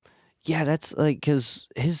 Yeah, that's like because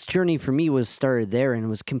his journey for me was started there and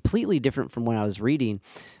was completely different from when I was reading.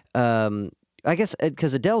 I guess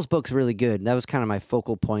because Adele's book's really good. That was kind of my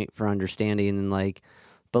focal point for understanding and like,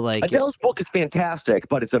 but like, Adele's book is fantastic,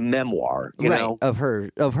 but it's a memoir, right, of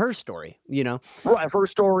her story, right? Her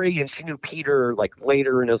story, and she knew Peter like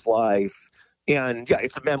later in his life, and yeah,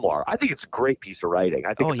 it's a memoir. I think it's a great piece of writing.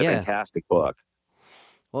 I think Oh it's a yeah, fantastic book.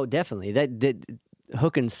 well definitely that did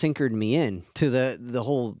hook and sinkered me in to the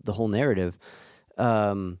whole narrative.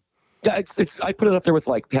 Um, Yeah, it's. I put it up there with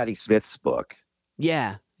like Patti Smith's book.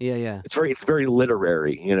 yeah. It's very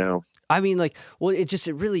literary. I mean, like, well, it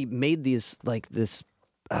really made these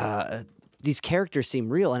characters seem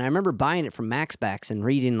real. And I remember buying it from Max Backs and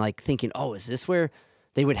reading, like, thinking, oh, is this where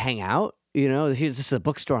they would hang out? This is a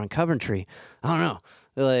bookstore on Coventry. I don't know,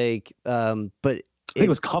 like, but I think it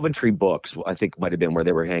was Coventry Books. I think might have been where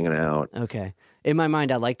they were hanging out. okay. In my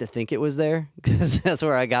mind, I like to think it was there because that's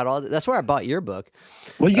where I got that's where I bought your book.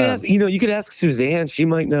 Well, you can ask. You could ask Suzanne. She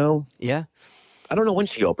might know. Yeah. I don't know when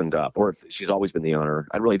she opened up, or if she's always been the owner.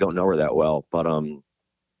 I really don't know her that well, but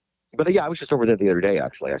yeah, I was just over there the other day.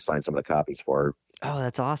 Actually, I signed some of the copies for her. Oh,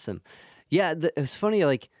 that's awesome. Yeah, it was funny.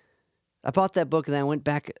 Like, I bought that book and then I went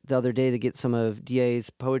back the other day to get some of DA's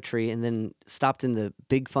poetry, and then stopped in the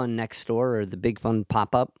Big Fun next door or the Big Fun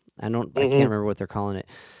pop up. I can't remember what they're calling it,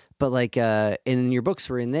 but like, and your books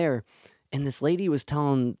were in there, and this lady was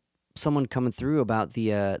telling someone coming through about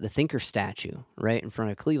the Thinker statue right in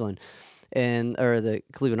front of Cleveland, or the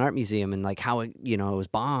Cleveland Art Museum, and like how it was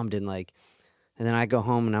bombed, and like. And then I go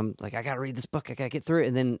home and I'm like, I got to read this book. I got to get through it.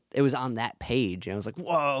 And then it was on that page. And I was like,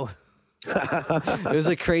 whoa. It was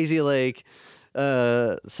a crazy like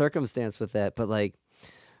circumstance with that,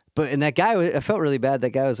 and that guy, I felt really bad. That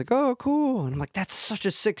guy was like, "Oh, cool," and I'm like, "That's such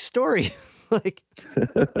a sick story." Like,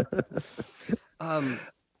 the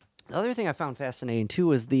other thing I found fascinating too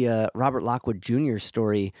was the Robert Lockwood Jr.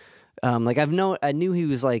 story. Like I knew he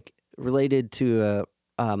was like related to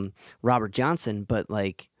Robert Johnson, but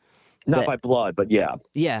like Not that, by blood, but yeah.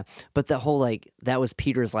 yeah. But the whole like that was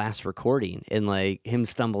Peter's last recording, and like him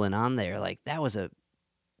stumbling on there, like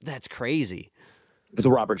that's crazy. With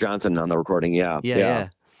Robert Johnson on the recording, yeah. Yeah.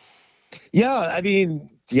 Yeah, I mean,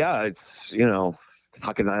 yeah, it's,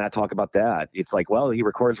 how can I not talk about that? It's like, well, he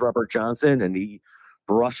records Robert Johnson and he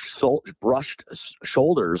brushed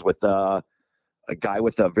shoulders with a guy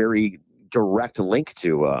with a very direct link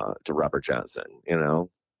to Robert Johnson,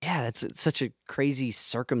 Yeah, it's such a crazy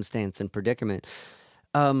circumstance and predicament.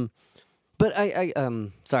 But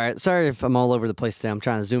sorry if I'm all over the place today. I'm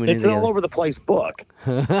trying to zoom it in. It's an all over the place book.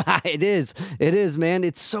 It is, man.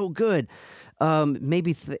 It's so good.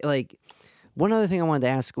 Maybe like one other thing I wanted to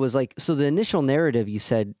ask was like, so the initial narrative you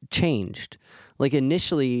said changed. Like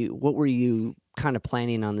initially, what were you kind of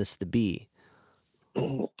planning on this to be?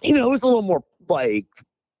 It was a little more like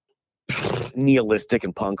nihilistic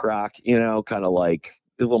and punk rock, kind of like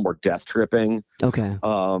a little more death tripping. Okay.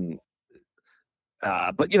 But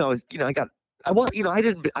I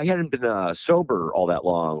hadn't been sober all that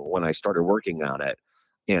long when I started working on it,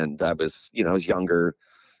 and I was younger,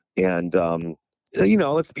 and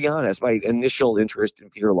let's be honest, my initial interest in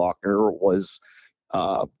Peter Lochner was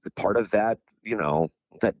part of that,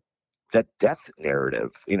 that death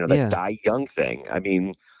narrative, that die young thing. I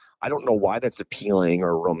mean, I don't know why that's appealing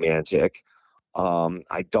or romantic.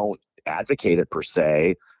 I don't advocate it per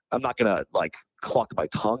se. I'm not gonna like cluck my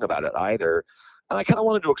tongue about it either. And I kind of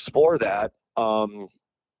wanted to explore that. And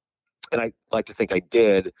I like to think I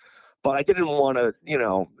did, but I didn't want to,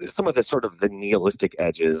 some of the sort of the nihilistic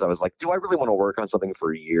edges. I was like, do I really want to work on something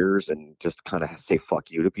for years and just kind of say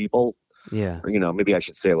fuck you to people? Yeah. Or, maybe I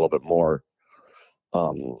should say a little bit more.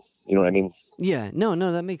 You know what I mean? Yeah, no,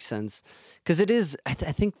 that makes sense. Because it is, I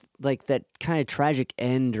think, like that kind of tragic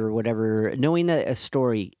end or whatever, knowing that a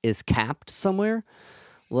story is capped somewhere,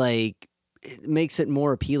 like, it makes it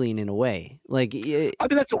more appealing in a way. Like, I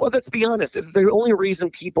mean, let's be honest. The only reason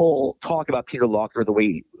people talk about Peter Lochner the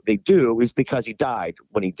way they do is because he died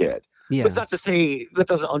when he did. Yeah. It's not to say that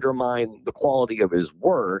doesn't undermine the quality of his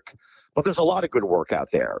work, but there's a lot of good work out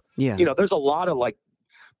there. Yeah. There's a lot of like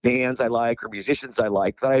bands I like or musicians I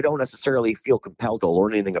like that I don't necessarily feel compelled to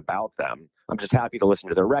learn anything about them. I'm just happy to listen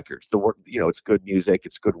to their records. The work, it's good music,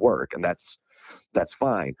 it's good work, and that's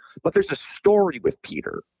fine. But there's a story with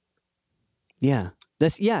Peter. Yeah.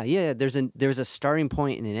 Yeah. There's a starting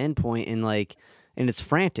point and an end point, and it's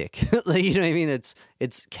frantic. Like, you know what I mean?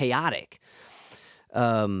 It's chaotic.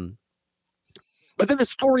 But then the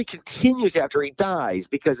story continues after he dies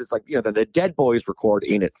because it's like, the Dead Boys record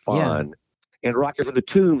Ain't It Fun? Yeah. And Rocket for the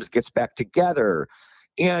Tombs gets back together.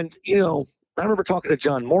 And, I remember talking to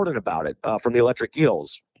John Morden about it from the Electric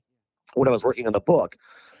Eels when I was working on the book.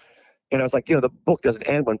 And I was like, the book doesn't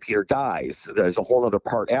end when Peter dies. There's a whole other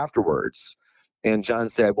part afterwards. And John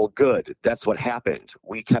said, well, good. That's what happened.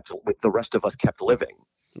 The rest of us kept living.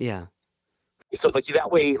 Yeah. So like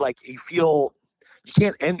that way, like you feel you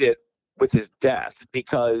can't end it with his death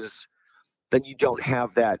because then you don't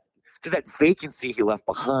have that, because that vacancy he left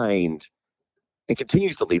behind and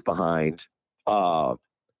continues to leave behind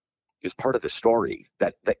is part of the story,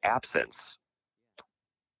 that the absence.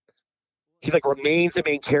 He like remains a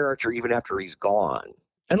main character even after he's gone.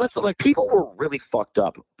 And people were really fucked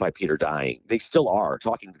up by Peter dying. They still are,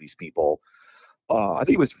 talking to these people. I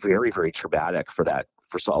think it was very, very traumatic for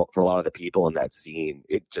a lot of the people in that scene.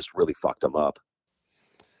 It just really fucked them up.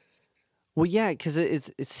 Well, yeah, because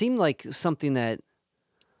it seemed like something that,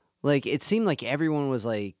 like, it seemed like everyone was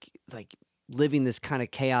like living this kind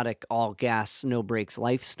of chaotic, all gas, no brakes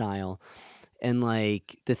lifestyle, and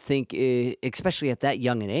like to think, especially at that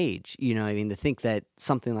young an age, to think that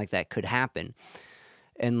something like that could happen,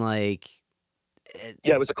 and like,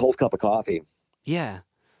 it was a cold cup of coffee. Yeah,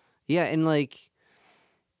 and like.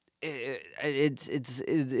 It's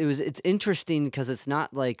interesting because it's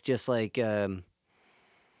not like just like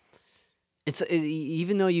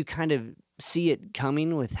even though you kind of see it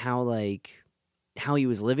coming with how he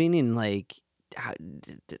was living and like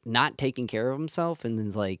not taking care of himself and then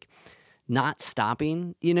like not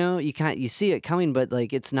stopping, you see it coming, but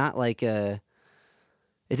like it's not like it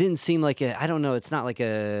didn't seem like I don't know, it's not like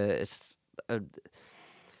a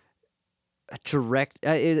direct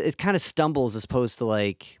it kind of stumbles as opposed to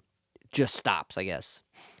like just stops, I guess,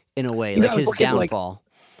 in a way, like his downfall.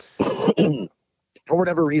 for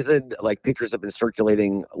whatever reason, like pictures have been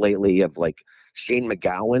circulating lately of like Shane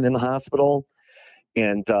McGowan in the hospital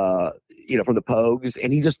and from the Pogues,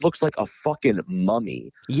 and he just looks like a fucking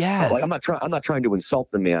mummy. Yeah, Like I'm not trying to insult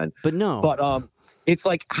the man, but no. but it's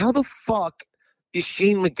like, how the fuck is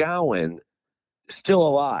Shane McGowan still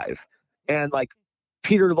alive? And like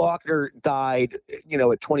Peter Lochner died,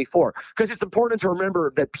 at 24. Because it's important to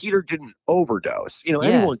remember that Peter didn't overdose. Yeah.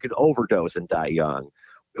 Anyone could overdose and die young.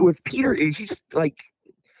 With Peter, he just like,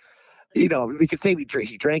 we could say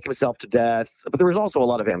he drank himself to death, but there was also a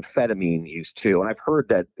lot of amphetamine use too. And I've heard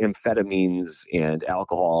that amphetamines and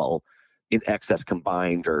alcohol in excess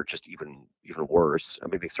combined are just even worse. I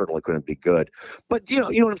mean, they certainly couldn't be good. But you know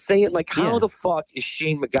what I'm saying? Like, how Yeah. the fuck is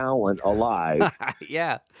Shane McGowan alive?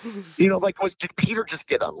 Yeah. Like, did Peter just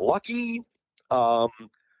get unlucky? I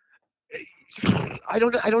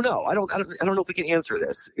don't know. I don't know if we can answer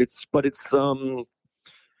this. It's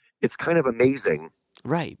kind of amazing.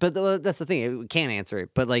 Right, but that's the thing. We can't answer it,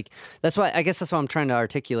 but like that's why I guess that's what I'm trying to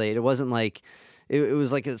articulate. It wasn't like it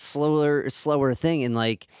was like a slower thing, and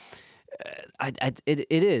like it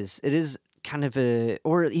is kind of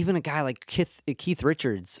or even a guy like Keith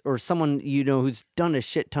Richards or someone who's done a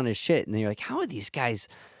shit ton of shit, and you're like, how are these guys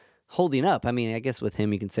holding up? I mean, I guess with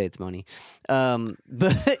him you can say it's money,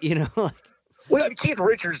 but like. Well, Keith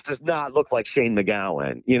Richards does not look like Shane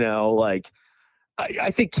McGowan. Like.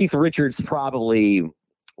 I think Keith Richards probably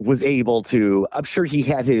was able to, I'm sure he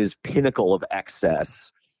had his pinnacle of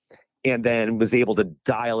excess and then was able to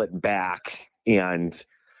dial it back. And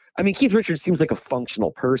I mean, Keith Richards seems like a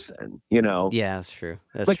functional person, Yeah, that's true.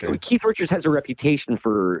 That's true. Keith Richards has a reputation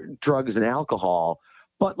for drugs and alcohol,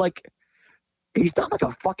 but like, he's not like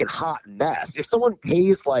a fucking hot mess. If someone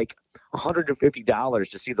pays like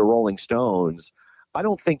 $150 to see the Rolling Stones, I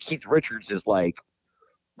don't think Keith Richards is like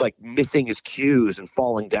missing his cues and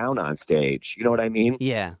falling down on stage. You know what I mean?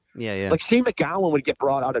 Yeah. Like Shane McGowan would get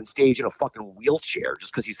brought out on stage in a fucking wheelchair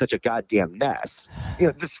just because he's such a goddamn mess.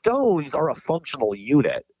 The Stones are a functional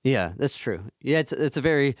unit. Yeah, that's true. Yeah,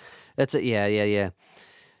 yeah.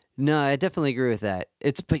 No, I definitely agree with that.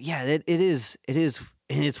 But yeah, it is, and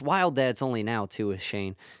it's wild that it's only now too with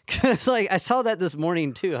Shane. Because like I saw that this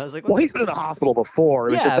morning too. I was like, well, he's been in the hospital before.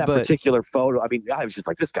 It was just that particular photo. I mean, I was just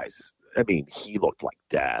like, this guy's. I mean, he looked like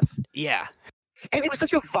death. Yeah. And he was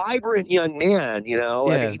such a vibrant young man, Yeah.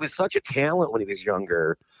 I mean, he was such a talent when he was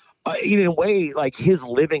younger. In a way, like his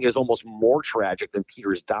living is almost more tragic than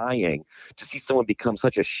Peter's dying to see someone become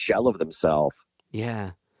such a shell of themselves.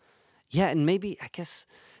 Yeah. Yeah, and maybe, I guess,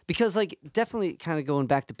 because like definitely kind of going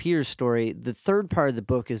back to Peter's story, the third part of the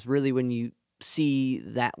book is really when you see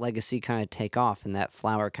that legacy kind of take off and that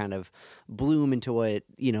flower kind of bloom into what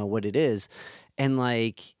it is. And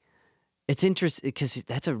like, it's interesting because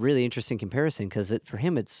that's a really interesting comparison because for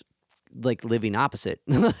him, it's like living opposite,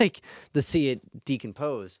 like to see it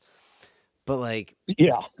decompose. But like,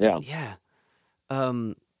 yeah.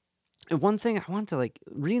 And one thing I wanted to like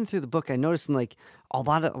reading through the book, I noticed in like a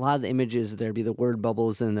lot of the images there'd be the word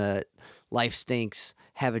bubbles and the life stinks,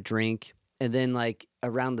 have a drink, and then like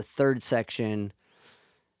around the third section,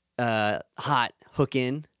 hot, hook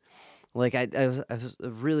in. Like I was a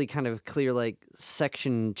really kind of clear like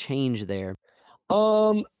section change there.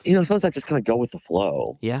 Sometimes I just kind of go with the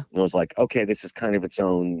flow. Yeah. It was like, okay, this is kind of its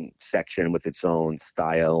own section with its own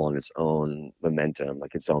style and its own momentum,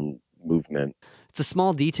 like its own movement. It's a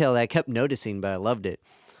small detail that I kept noticing, but I loved it.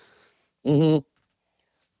 Mm-hmm.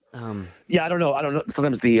 Yeah, I don't know.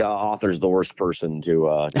 Sometimes the author's the worst person to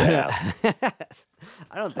ask.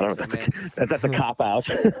 I don't think so, man. That's a cop out.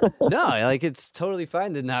 No, like it's totally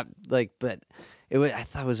fine to not like, but I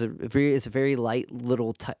thought it's a very light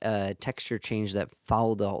little texture change that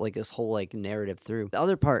followed this whole like narrative through. The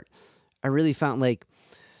other part, I really found like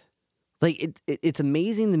it's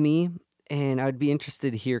amazing to me, and I would be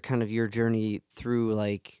interested to hear kind of your journey through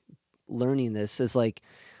like learning this. Is like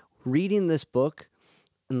reading this book,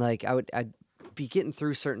 and like I'd be getting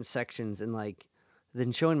through certain sections, and like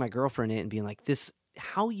then showing my girlfriend it and being like, this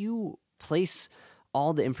how you place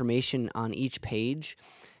all the information on each page,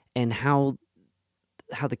 and how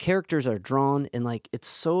the characters are drawn, and like it's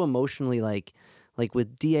so emotionally like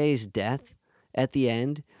with DA's death at the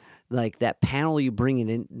end, like that panel you bring it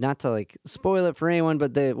in, not to like spoil it for anyone,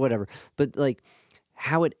 but whatever, but like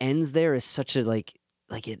how it ends there is such a like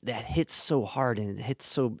it that hits so hard, and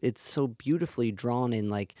it's so beautifully drawn, and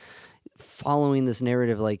like following this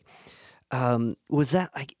narrative, like was that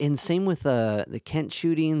like, and same with the Kent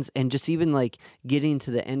shootings, and just even like getting to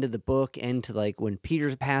the end of the book and to like when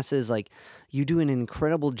Peter passes, like you do an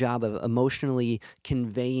incredible job of emotionally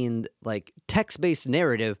conveying like text-based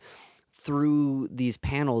narrative through these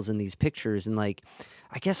panels and these pictures, and like,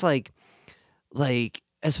 I guess like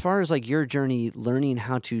as far as like your journey learning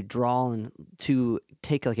how to draw and to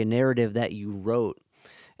take like a narrative that you wrote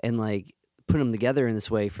and like put them together in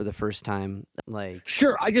this way for the first time, like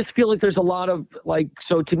Sure. I just feel like there's a lot of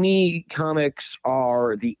so to me, comics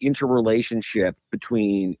are the interrelationship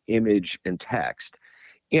between image and text.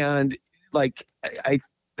 And I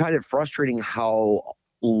find it frustrating how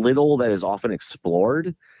little that is often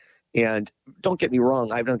explored. And don't get me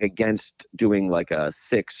wrong, I'm not against doing like a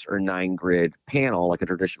 6 or 9 grid panel like a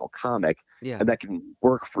traditional comic, yeah, and that can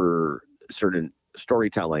work for certain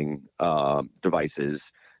storytelling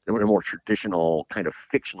devices. And a more traditional kind of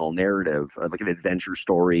fictional narrative, like an adventure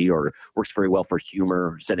story, or works very well for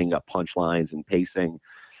humor, setting up punchlines and pacing.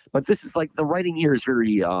 But this is like the writing here is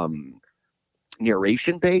very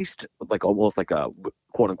narration based, like almost like a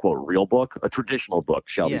quote unquote real book, a traditional book,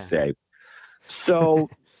 shall we yeah, say. So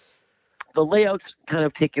the layouts kind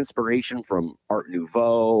of take inspiration from Art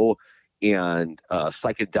Nouveau and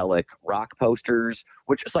psychedelic rock posters,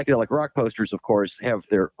 which psychedelic rock posters, of course, have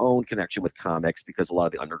their own connection with comics because a lot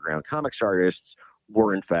of the underground comics artists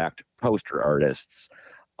were, in fact, poster artists.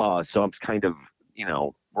 So I'm kind of,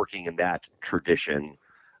 working in that tradition.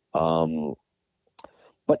 Um,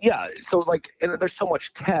 but yeah, so and there's so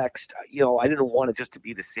much text, I didn't want it just to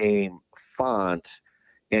be the same font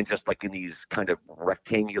and just like in these kind of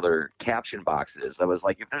rectangular caption boxes. I was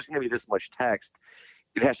like, if there's going to be this much text,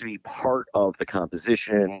 it has to be part of the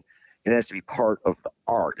composition. It has to be part of the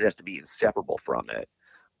art. It has to be inseparable from it.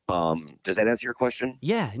 Does that answer your question?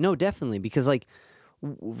 yeah, no, definitely, because like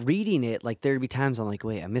reading it, like there'd be times I'm like,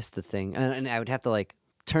 wait, I missed the thing, and I would have to like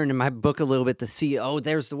turn to my book a little bit to see, oh,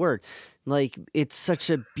 there's the word. Like it's such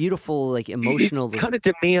a beautiful, like emotional. It kind of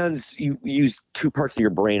demands you use two parts of your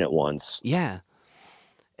brain at once. Yeah,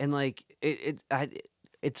 and like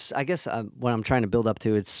it's I guess what I'm trying to build up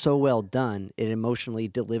to. It's so well done. It emotionally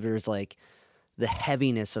delivers like the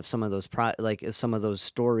heaviness of some of those like some of those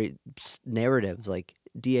story narratives, like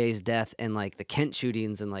DA's death and like the Kent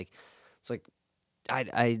shootings, and like it's like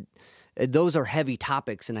I those are heavy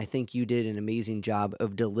topics, and I think you did an amazing job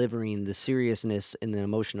of delivering the seriousness and the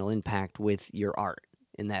emotional impact with your art.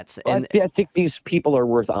 And that's and I think these people are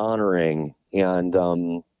worth honoring, and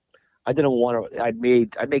I didn't want to. I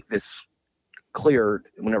make this clear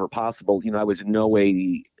whenever possible. I was in no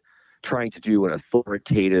way trying to do an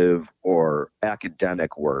authoritative or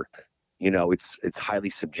academic work. It's highly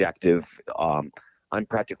subjective. I'm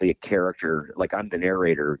practically a character, like I'm the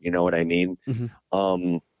narrator. You know what I mean?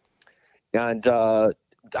 Mhm. And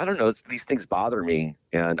I don't know. These things bother me,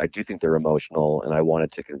 and I do think they're emotional, and I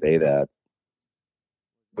wanted to convey that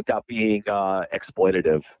without being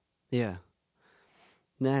exploitative. Yeah.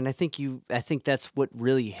 No, and I think that's what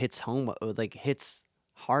really hits home, like hits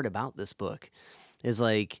hard about this book, is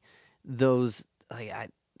like those, like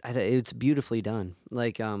it's beautifully done.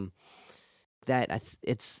 Like that,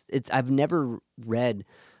 I've never read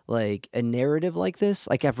like a narrative like this.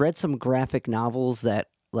 Like I've read some graphic novels that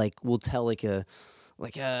like will tell like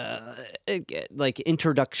like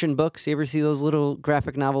introduction books. You ever see those little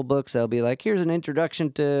graphic novel books? They'll be like, here's an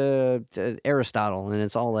introduction to Aristotle, and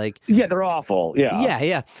it's all like, Yeah, they're awful. Yeah. yeah,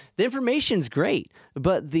 yeah. The information's great,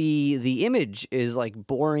 but the image is like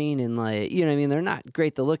boring and like, you know what I mean? They're not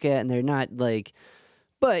great to look at, and they're not like,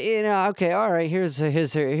 but okay, all right, here's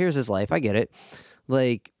his life. I get it.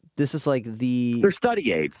 Like this is like They're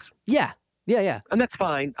study aids. yeah. Yeah, yeah. And that's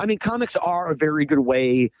fine. I mean, comics are a very good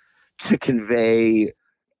way to convey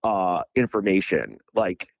information.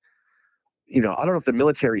 Like, I don't know if the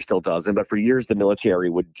military still does them, but for years the military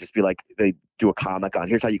would just be like, they do a comic on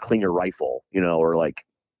here's how you clean your rifle, or like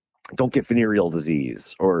don't get venereal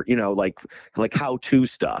disease, or like how to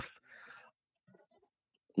stuff.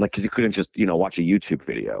 Like, because you couldn't just watch a YouTube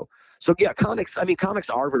video. So yeah, comics. I mean, comics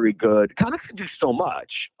are very good. Comics can do so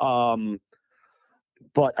much.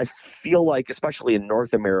 But I feel like, especially in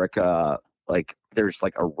North America, like there's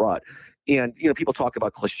like a rut. And people talk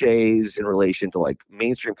about cliches in relation to like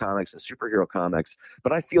mainstream comics and superhero comics,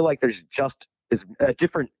 but I feel like there's just is a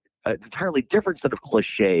entirely different set of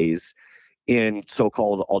cliches in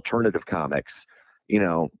so-called alternative comics.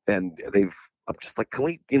 And I'm just like, can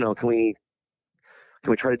we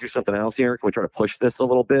try to do something else here? Can we try to push this a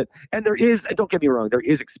little bit? And don't get me wrong, there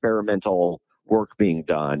is experimental work being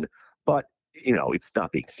done, but it's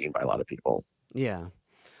not being seen by a lot of people. Yeah.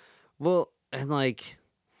 Well, and like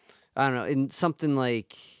I don't know, in something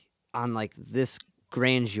like on like this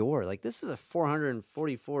grandeur, like this is a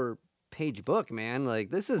 444-page book, man. Like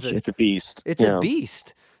this is It's a beast. it's a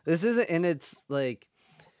beast. This isn't, and it's like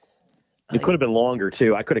it could have been longer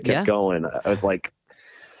too. I could have kept yeah. going. I was like,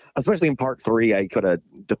 especially in part 3, I could have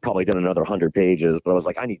probably done another 100 pages, but I was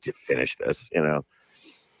like, I need to finish this, you know?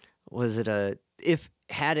 Was it if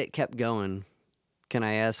had it kept going, can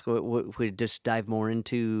I ask what would just dive more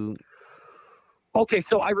into? Okay,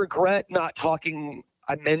 so I regret not talking.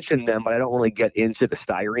 I mentioned them, but I don't really get into the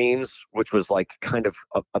Styrenes, which was like kind of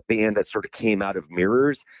a band that sort of came out of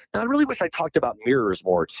Mirrors. And I really wish I talked about Mirrors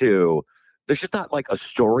more too. There's just not like a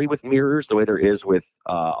story with Mirrors the way there is with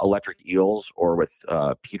Electric Eels or with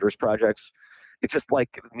Peter's projects. It's just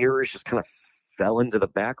like Mirrors just kind of fell into the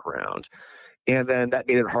background. And then that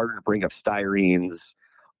made it harder to bring up Styrenes.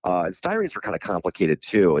 And Styrenes were kind of complicated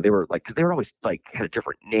too. They were like, because they were always like had a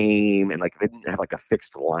different name and like they didn't have like a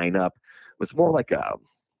fixed lineup. It was more like a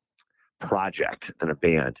project than a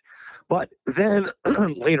band. But then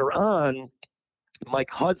later on, Mike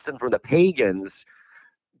Hudson from the Pagans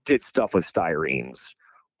did stuff with Styrenes,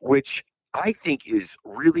 which I think is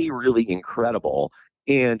really, really incredible.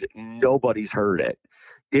 And nobody's heard it.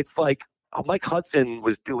 It's like Mike Hudson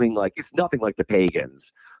was doing like, it's nothing like the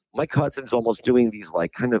Pagans. Mike Hudson's almost doing these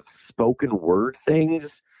like kind of spoken word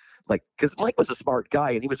things. Like, because Mike was a smart guy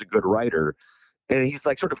and he was a good writer. And he's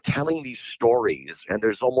like sort of telling these stories. And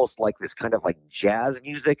there's almost like this kind of like jazz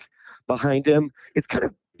music behind him. It's kind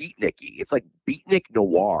of beatniky. It's like beatnik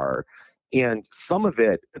noir. And some of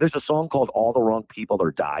it, there's a song called All the Wrong People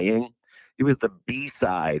Are Dying. It was the B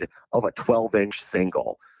side of a 12-inch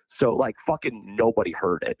single. So, like, fucking nobody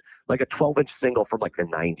heard it. Like a 12-inch single from like the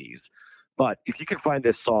 90s. But if you can find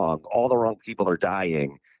this song, All the Wrong People Are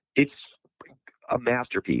Dying, it's a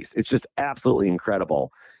masterpiece. It's just absolutely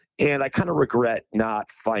incredible. And I kind of regret not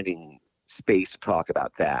finding space to talk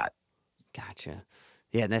about that. Gotcha.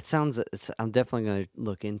 Yeah, that sounds. I'm definitely gonna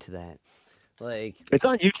look into that. Like, it's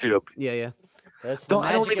on YouTube. Yeah. That's the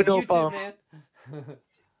I don't magic even of know YouTube, man.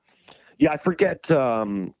 Yeah, I forget.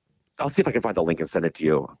 I'll see if I can find the link and send it to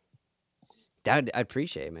you. I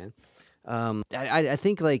appreciate it, man. I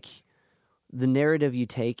think like the narrative you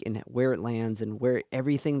take and where it lands and where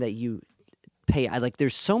everything that you pay,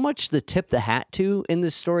 there's so much to tip the hat to in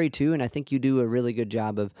this story too, and I think you do a really good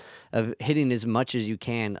job of hitting as much as you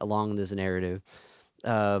can along this narrative.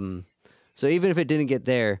 So even if it didn't get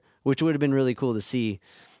there, which would have been really cool to see,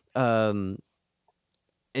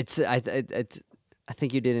 it's I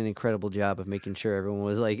think you did an incredible job of making sure everyone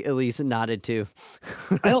was like at least nodded to.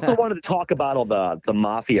 I also wanted to talk about all the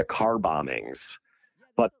mafia car bombings,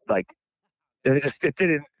 but like it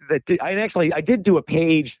didn't. I did do a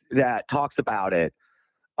page that talks about it,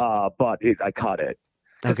 but I cut it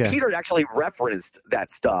because Peter actually referenced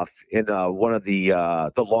that stuff in one of the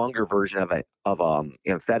longer version of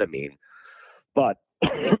amphetamine, but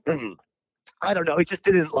I don't know. It just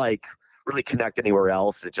didn't like really connect anywhere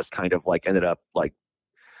else. It just kind of like ended up like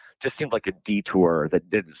just seemed like a detour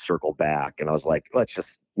that didn't circle back. And I was like, let's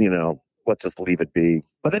just leave it be.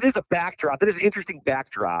 But that is a backdrop. That is an interesting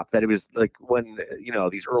backdrop that it was like when,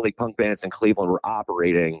 these early punk bands in Cleveland were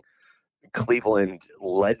operating, Cleveland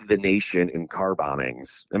led the nation in car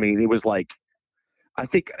bombings. I mean, it was like, I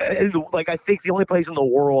think the only place in the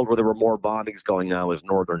world where there were more bombings going on was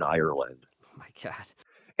Northern Ireland. Oh my God.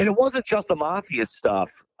 And it wasn't just the mafia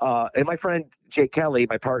stuff. And my friend Jake Kelly,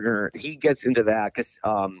 my partner, he gets into that because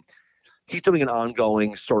he's doing an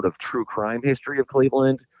ongoing sort of true crime history of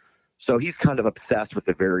Cleveland. So he's kind of obsessed with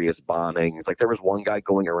the various bombings. Like there was one guy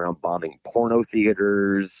going around bombing porno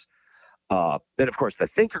theaters. Then, of course, the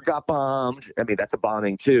Thinker got bombed. I mean, that's a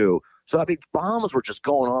bombing too. So, I mean, bombs were just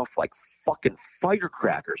going off like fucking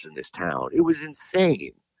firecrackers in this town. It was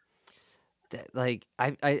insane. Like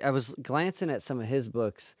I was glancing at some of his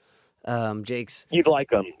books, Jake's. You'd like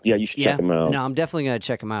them. Yeah, you should check them out. No, I'm definitely going to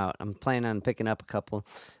check them out. I'm planning on picking up a couple.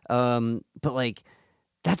 But like,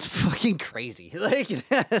 that's fucking crazy. Like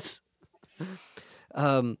that's,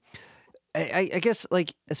 I guess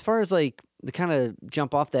like, as far as like the kind of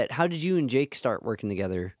jump off that, how did you and Jake start working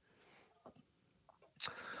together?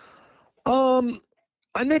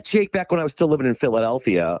 I met Jake back when I was still living in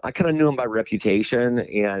Philadelphia. I kind of knew him by reputation,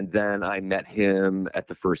 and then I met him at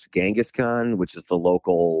the first Genghis Con, which is the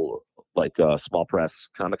local like small press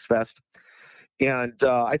comics fest. And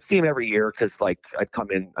I'd see him every year because like I'd come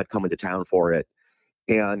into town for it.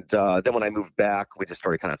 And then when I moved back, we just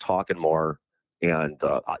started kind of talking more, and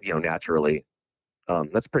naturally,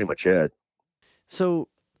 that's pretty much it. So,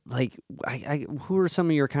 like, who are some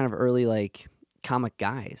of your kind of early like comic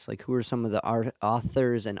guys? Like, who are some of the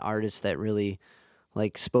authors and artists that really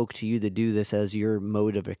like spoke to you to do this as your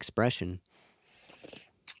mode of expression?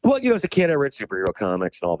 Well, as a kid, I read superhero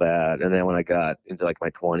comics and all that, and then when I got into like my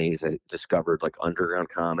 20s, I discovered like underground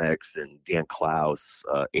comics and Dan Klaus,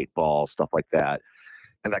 8 Ball, stuff like that.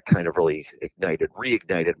 and that kind of really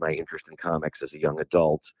reignited my interest in comics as a young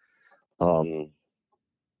adult.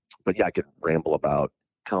 But yeah, I could ramble about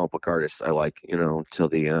comic book artists I like, till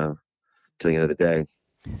the end of the day.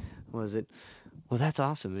 Was it? Well, that's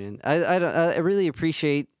awesome, man. I really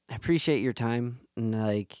appreciate your time, and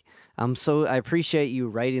like I appreciate you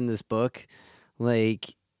writing this book,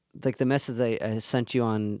 like the message I sent you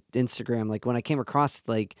on Instagram. Like when I came across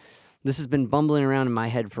this has been bumbling around in my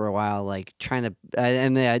head for a while, like trying to,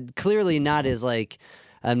 and clearly not as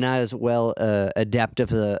I'm not as well adept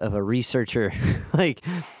of a researcher, like,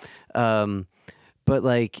 but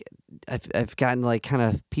like I've gotten kind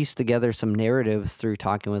of pieced together some narratives through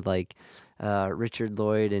talking with Richard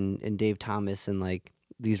Lloyd and Dave Thomas and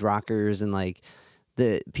these rockers, and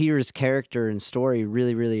the Peter's character and story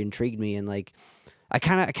really intrigued me, and I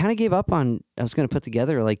kind of gave up on. I was going to put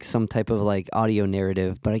together some type of audio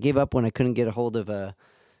narrative, but I gave up when I couldn't get a hold of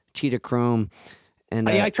Cheetah Chrome. And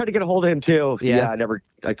I tried to get a hold of him too. Yeah.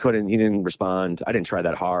 I couldn't. He didn't respond. I didn't try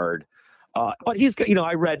that hard. But he's,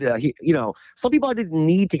 I read, some people I didn't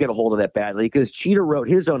need to get a hold of that badly because Cheetah wrote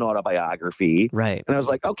his own autobiography. Right. And I was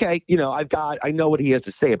like, okay, I know what he has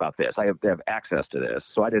to say about this. I have access to this.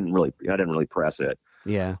 So I didn't really press it.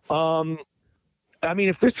 Yeah. I mean,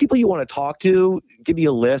 if there's people you want to talk to, give me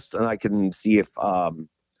a list and I can see if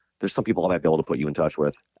there's some people I might be able to put you in touch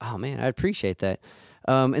with. Oh man, I appreciate that.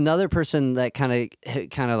 And the other person that kind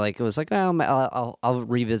of was like, oh, I'll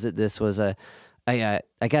revisit this was I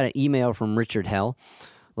got an email from Richard Hell.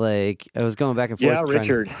 I was going back and forth. Yeah,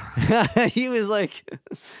 Richard. He was like,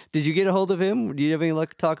 did you get a hold of him? Do you have any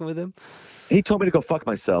luck talking with him? He told me to go fuck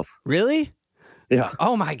myself. Really? Yeah.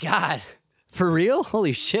 Oh my God. For real?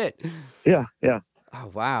 Holy shit. Yeah. Oh,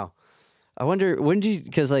 wow. I wonder, when did you,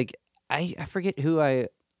 because I forget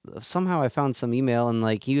somehow I found some email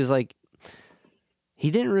and he was he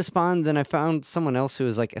didn't respond. Then I found someone else who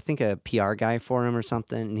was I think a PR guy for him or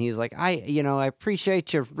something. And he was like, I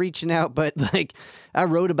appreciate you reaching out, but I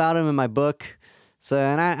wrote about him in my book. So,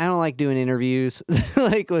 and I don't like doing interviews,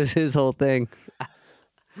 was his whole thing.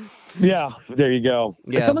 Yeah, there you go.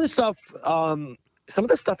 Yeah. Some of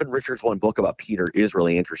the stuff in Richard's one book about Peter is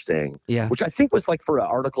really interesting. Yeah. Which I think was for an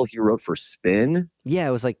article he wrote for Spin. Yeah,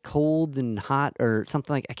 it was Cold and Hot or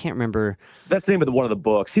something I can't remember. That's the name of one of the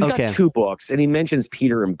books. He's got two books, and he mentions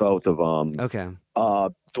Peter in both of them. Okay.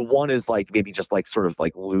 The one is maybe just sort of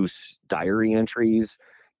loose diary entries,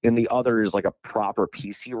 and the other is a proper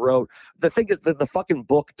piece he wrote. The thing is that the fucking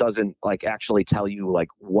book doesn't actually tell you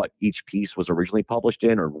what each piece was originally published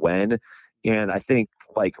in or when. And I think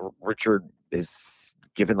Richard is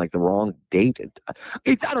given the wrong date.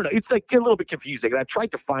 It's, I don't know. It's a little bit confusing. And I've tried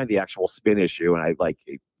to find the actual Spin issue and I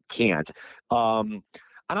can't. And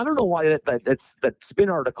I don't know why that Spin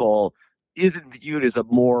article isn't viewed as a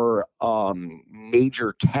more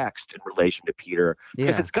major text in relation to Peter,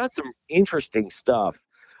 because it's got some interesting stuff.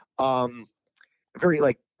 Very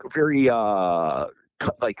what's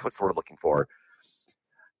the word I'm looking for?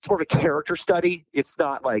 It's more of a character study. It's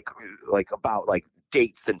not about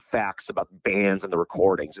dates and facts about the bands and the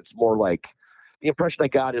recordings. It's more the impression I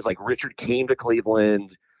got is Richard came to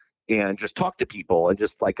Cleveland and just talked to people and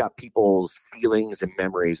just got people's feelings and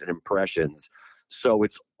memories and impressions. So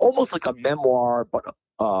it's almost like a memoir, but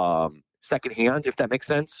secondhand, if that makes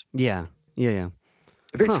sense. Yeah.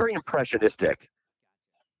 It's very impressionistic.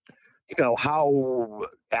 How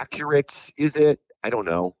accurate is it? I don't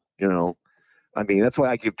know. I mean, that's why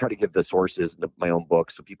I try to give the sources in my own book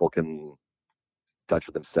so people can touch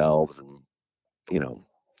for themselves, and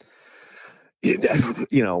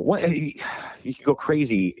what you can go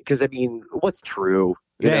crazy because I mean, what's true?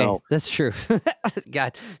 That's true.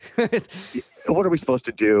 God, what are we supposed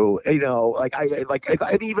to do? If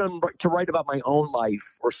I'm even to write about my own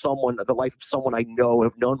life or the life of someone I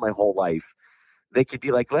have known my whole life. They could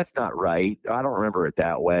be that's not right. I don't remember it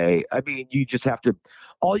that way. I mean, you just have to,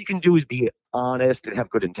 all you can do is be honest and have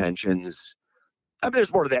good intentions. I mean,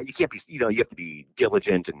 there's more to that. You can't be, you have to be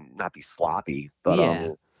diligent and not be sloppy. But,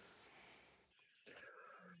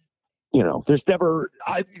 there's never,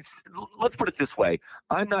 let's put it this way.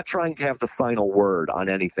 I'm not trying to have the final word on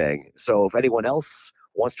anything. So if anyone else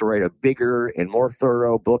wants to write a bigger and more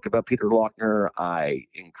thorough book about Peter Lochner, I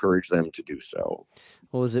encourage them to do so.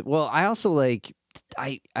 What was it? Well, I also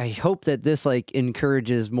I hope that this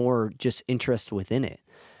encourages more just interest within it.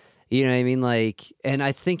 You know what I mean? And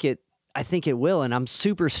I think it will. And I'm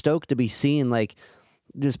super stoked to be seeing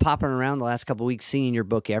just popping around the last couple of weeks, seeing your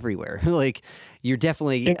book everywhere. You're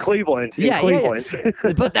definitely in Cleveland. Cleveland.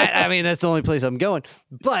 But that's the only place I'm going.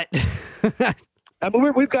 But I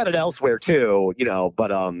mean, we've got it elsewhere too,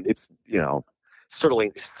 but it's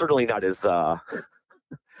certainly not as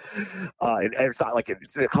And it's not like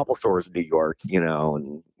it's in a couple stores in New York,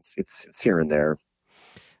 and it's here and there.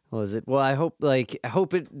 Was it? Well, I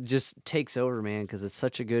hope it just takes over, man, because it's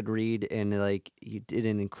such a good read, and like you did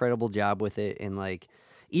an incredible job with it, and like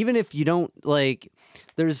even if you don't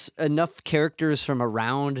there's enough characters from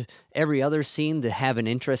around every other scene to have an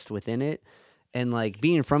interest within it, and like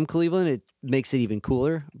being from Cleveland, it makes it even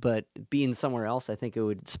cooler. But being somewhere else, I think it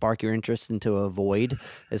would spark your interest into a void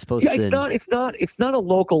as opposed to. It's not a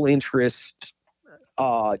local interest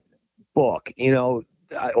book,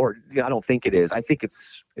 I don't think it is. I think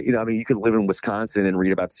it's, you could live in Wisconsin and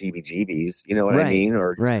read about CBGBs, you know what I mean?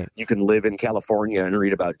 Or you can live in California and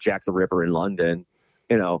read about Jack the Ripper in London,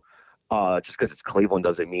 just because it's Cleveland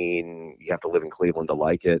doesn't mean you have to live in Cleveland to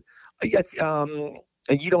like it.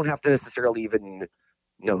 And you don't have to necessarily even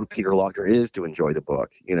know who Peter Laugner is to enjoy the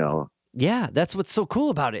book, Yeah, that's what's so cool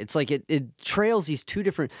about it. It's like it trails these two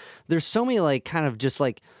different, there's so many kind of just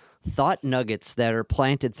thought nuggets that are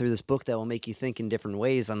planted through this book that will make you think in different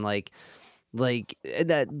ways on like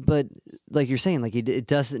that. But like you're saying,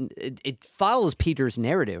 it follows Peter's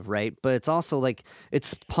narrative, right? But it's also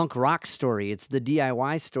it's punk rock story. It's the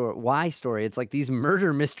DIY story. It's like these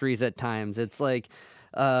murder mysteries at times. It's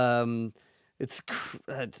it's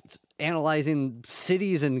analyzing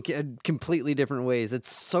cities in completely different ways.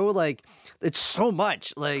 It's so it's so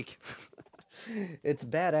much it's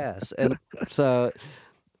badass. And so,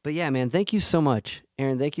 but yeah, man, thank you so much,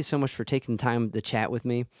 Aaron. Thank you so much for taking the time to chat with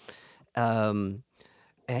me, and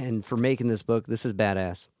for making this book. This is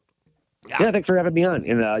badass. Yeah, thanks for having me on.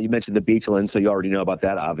 And you mentioned the Beachland, so you already know about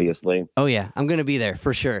that, obviously. Oh yeah, I'm gonna be there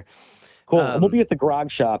for sure. Cool. We'll be at the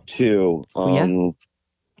Grog Shop too. Yeah.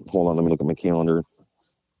 Hold on, let me look at my calendar.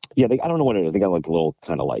 Yeah, I don't know what it is. They got a little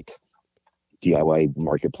kind of DIY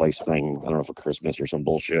marketplace thing. I don't know if for Christmas or some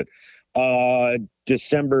bullshit.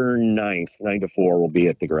 December 9th, 9 to 4, we'll be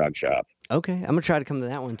at the Grog Shop. Okay, I'm gonna try to come to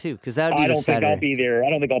that one too, because that would be I don't think I'll be there. I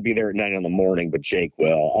don't think I'll be there at 9 in the morning, but Jake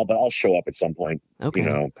will. I'll show up at some point.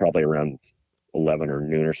 Okay. Probably around 11 or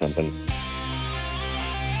noon or something.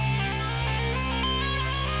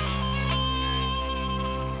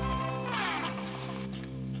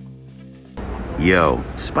 Yo,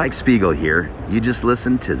 Spike Spiegel here. You just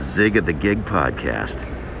listened to Zig of the Gig podcast.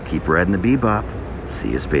 Keep riding the bebop. See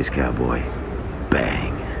you, Space Cowboy.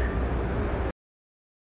 Bang.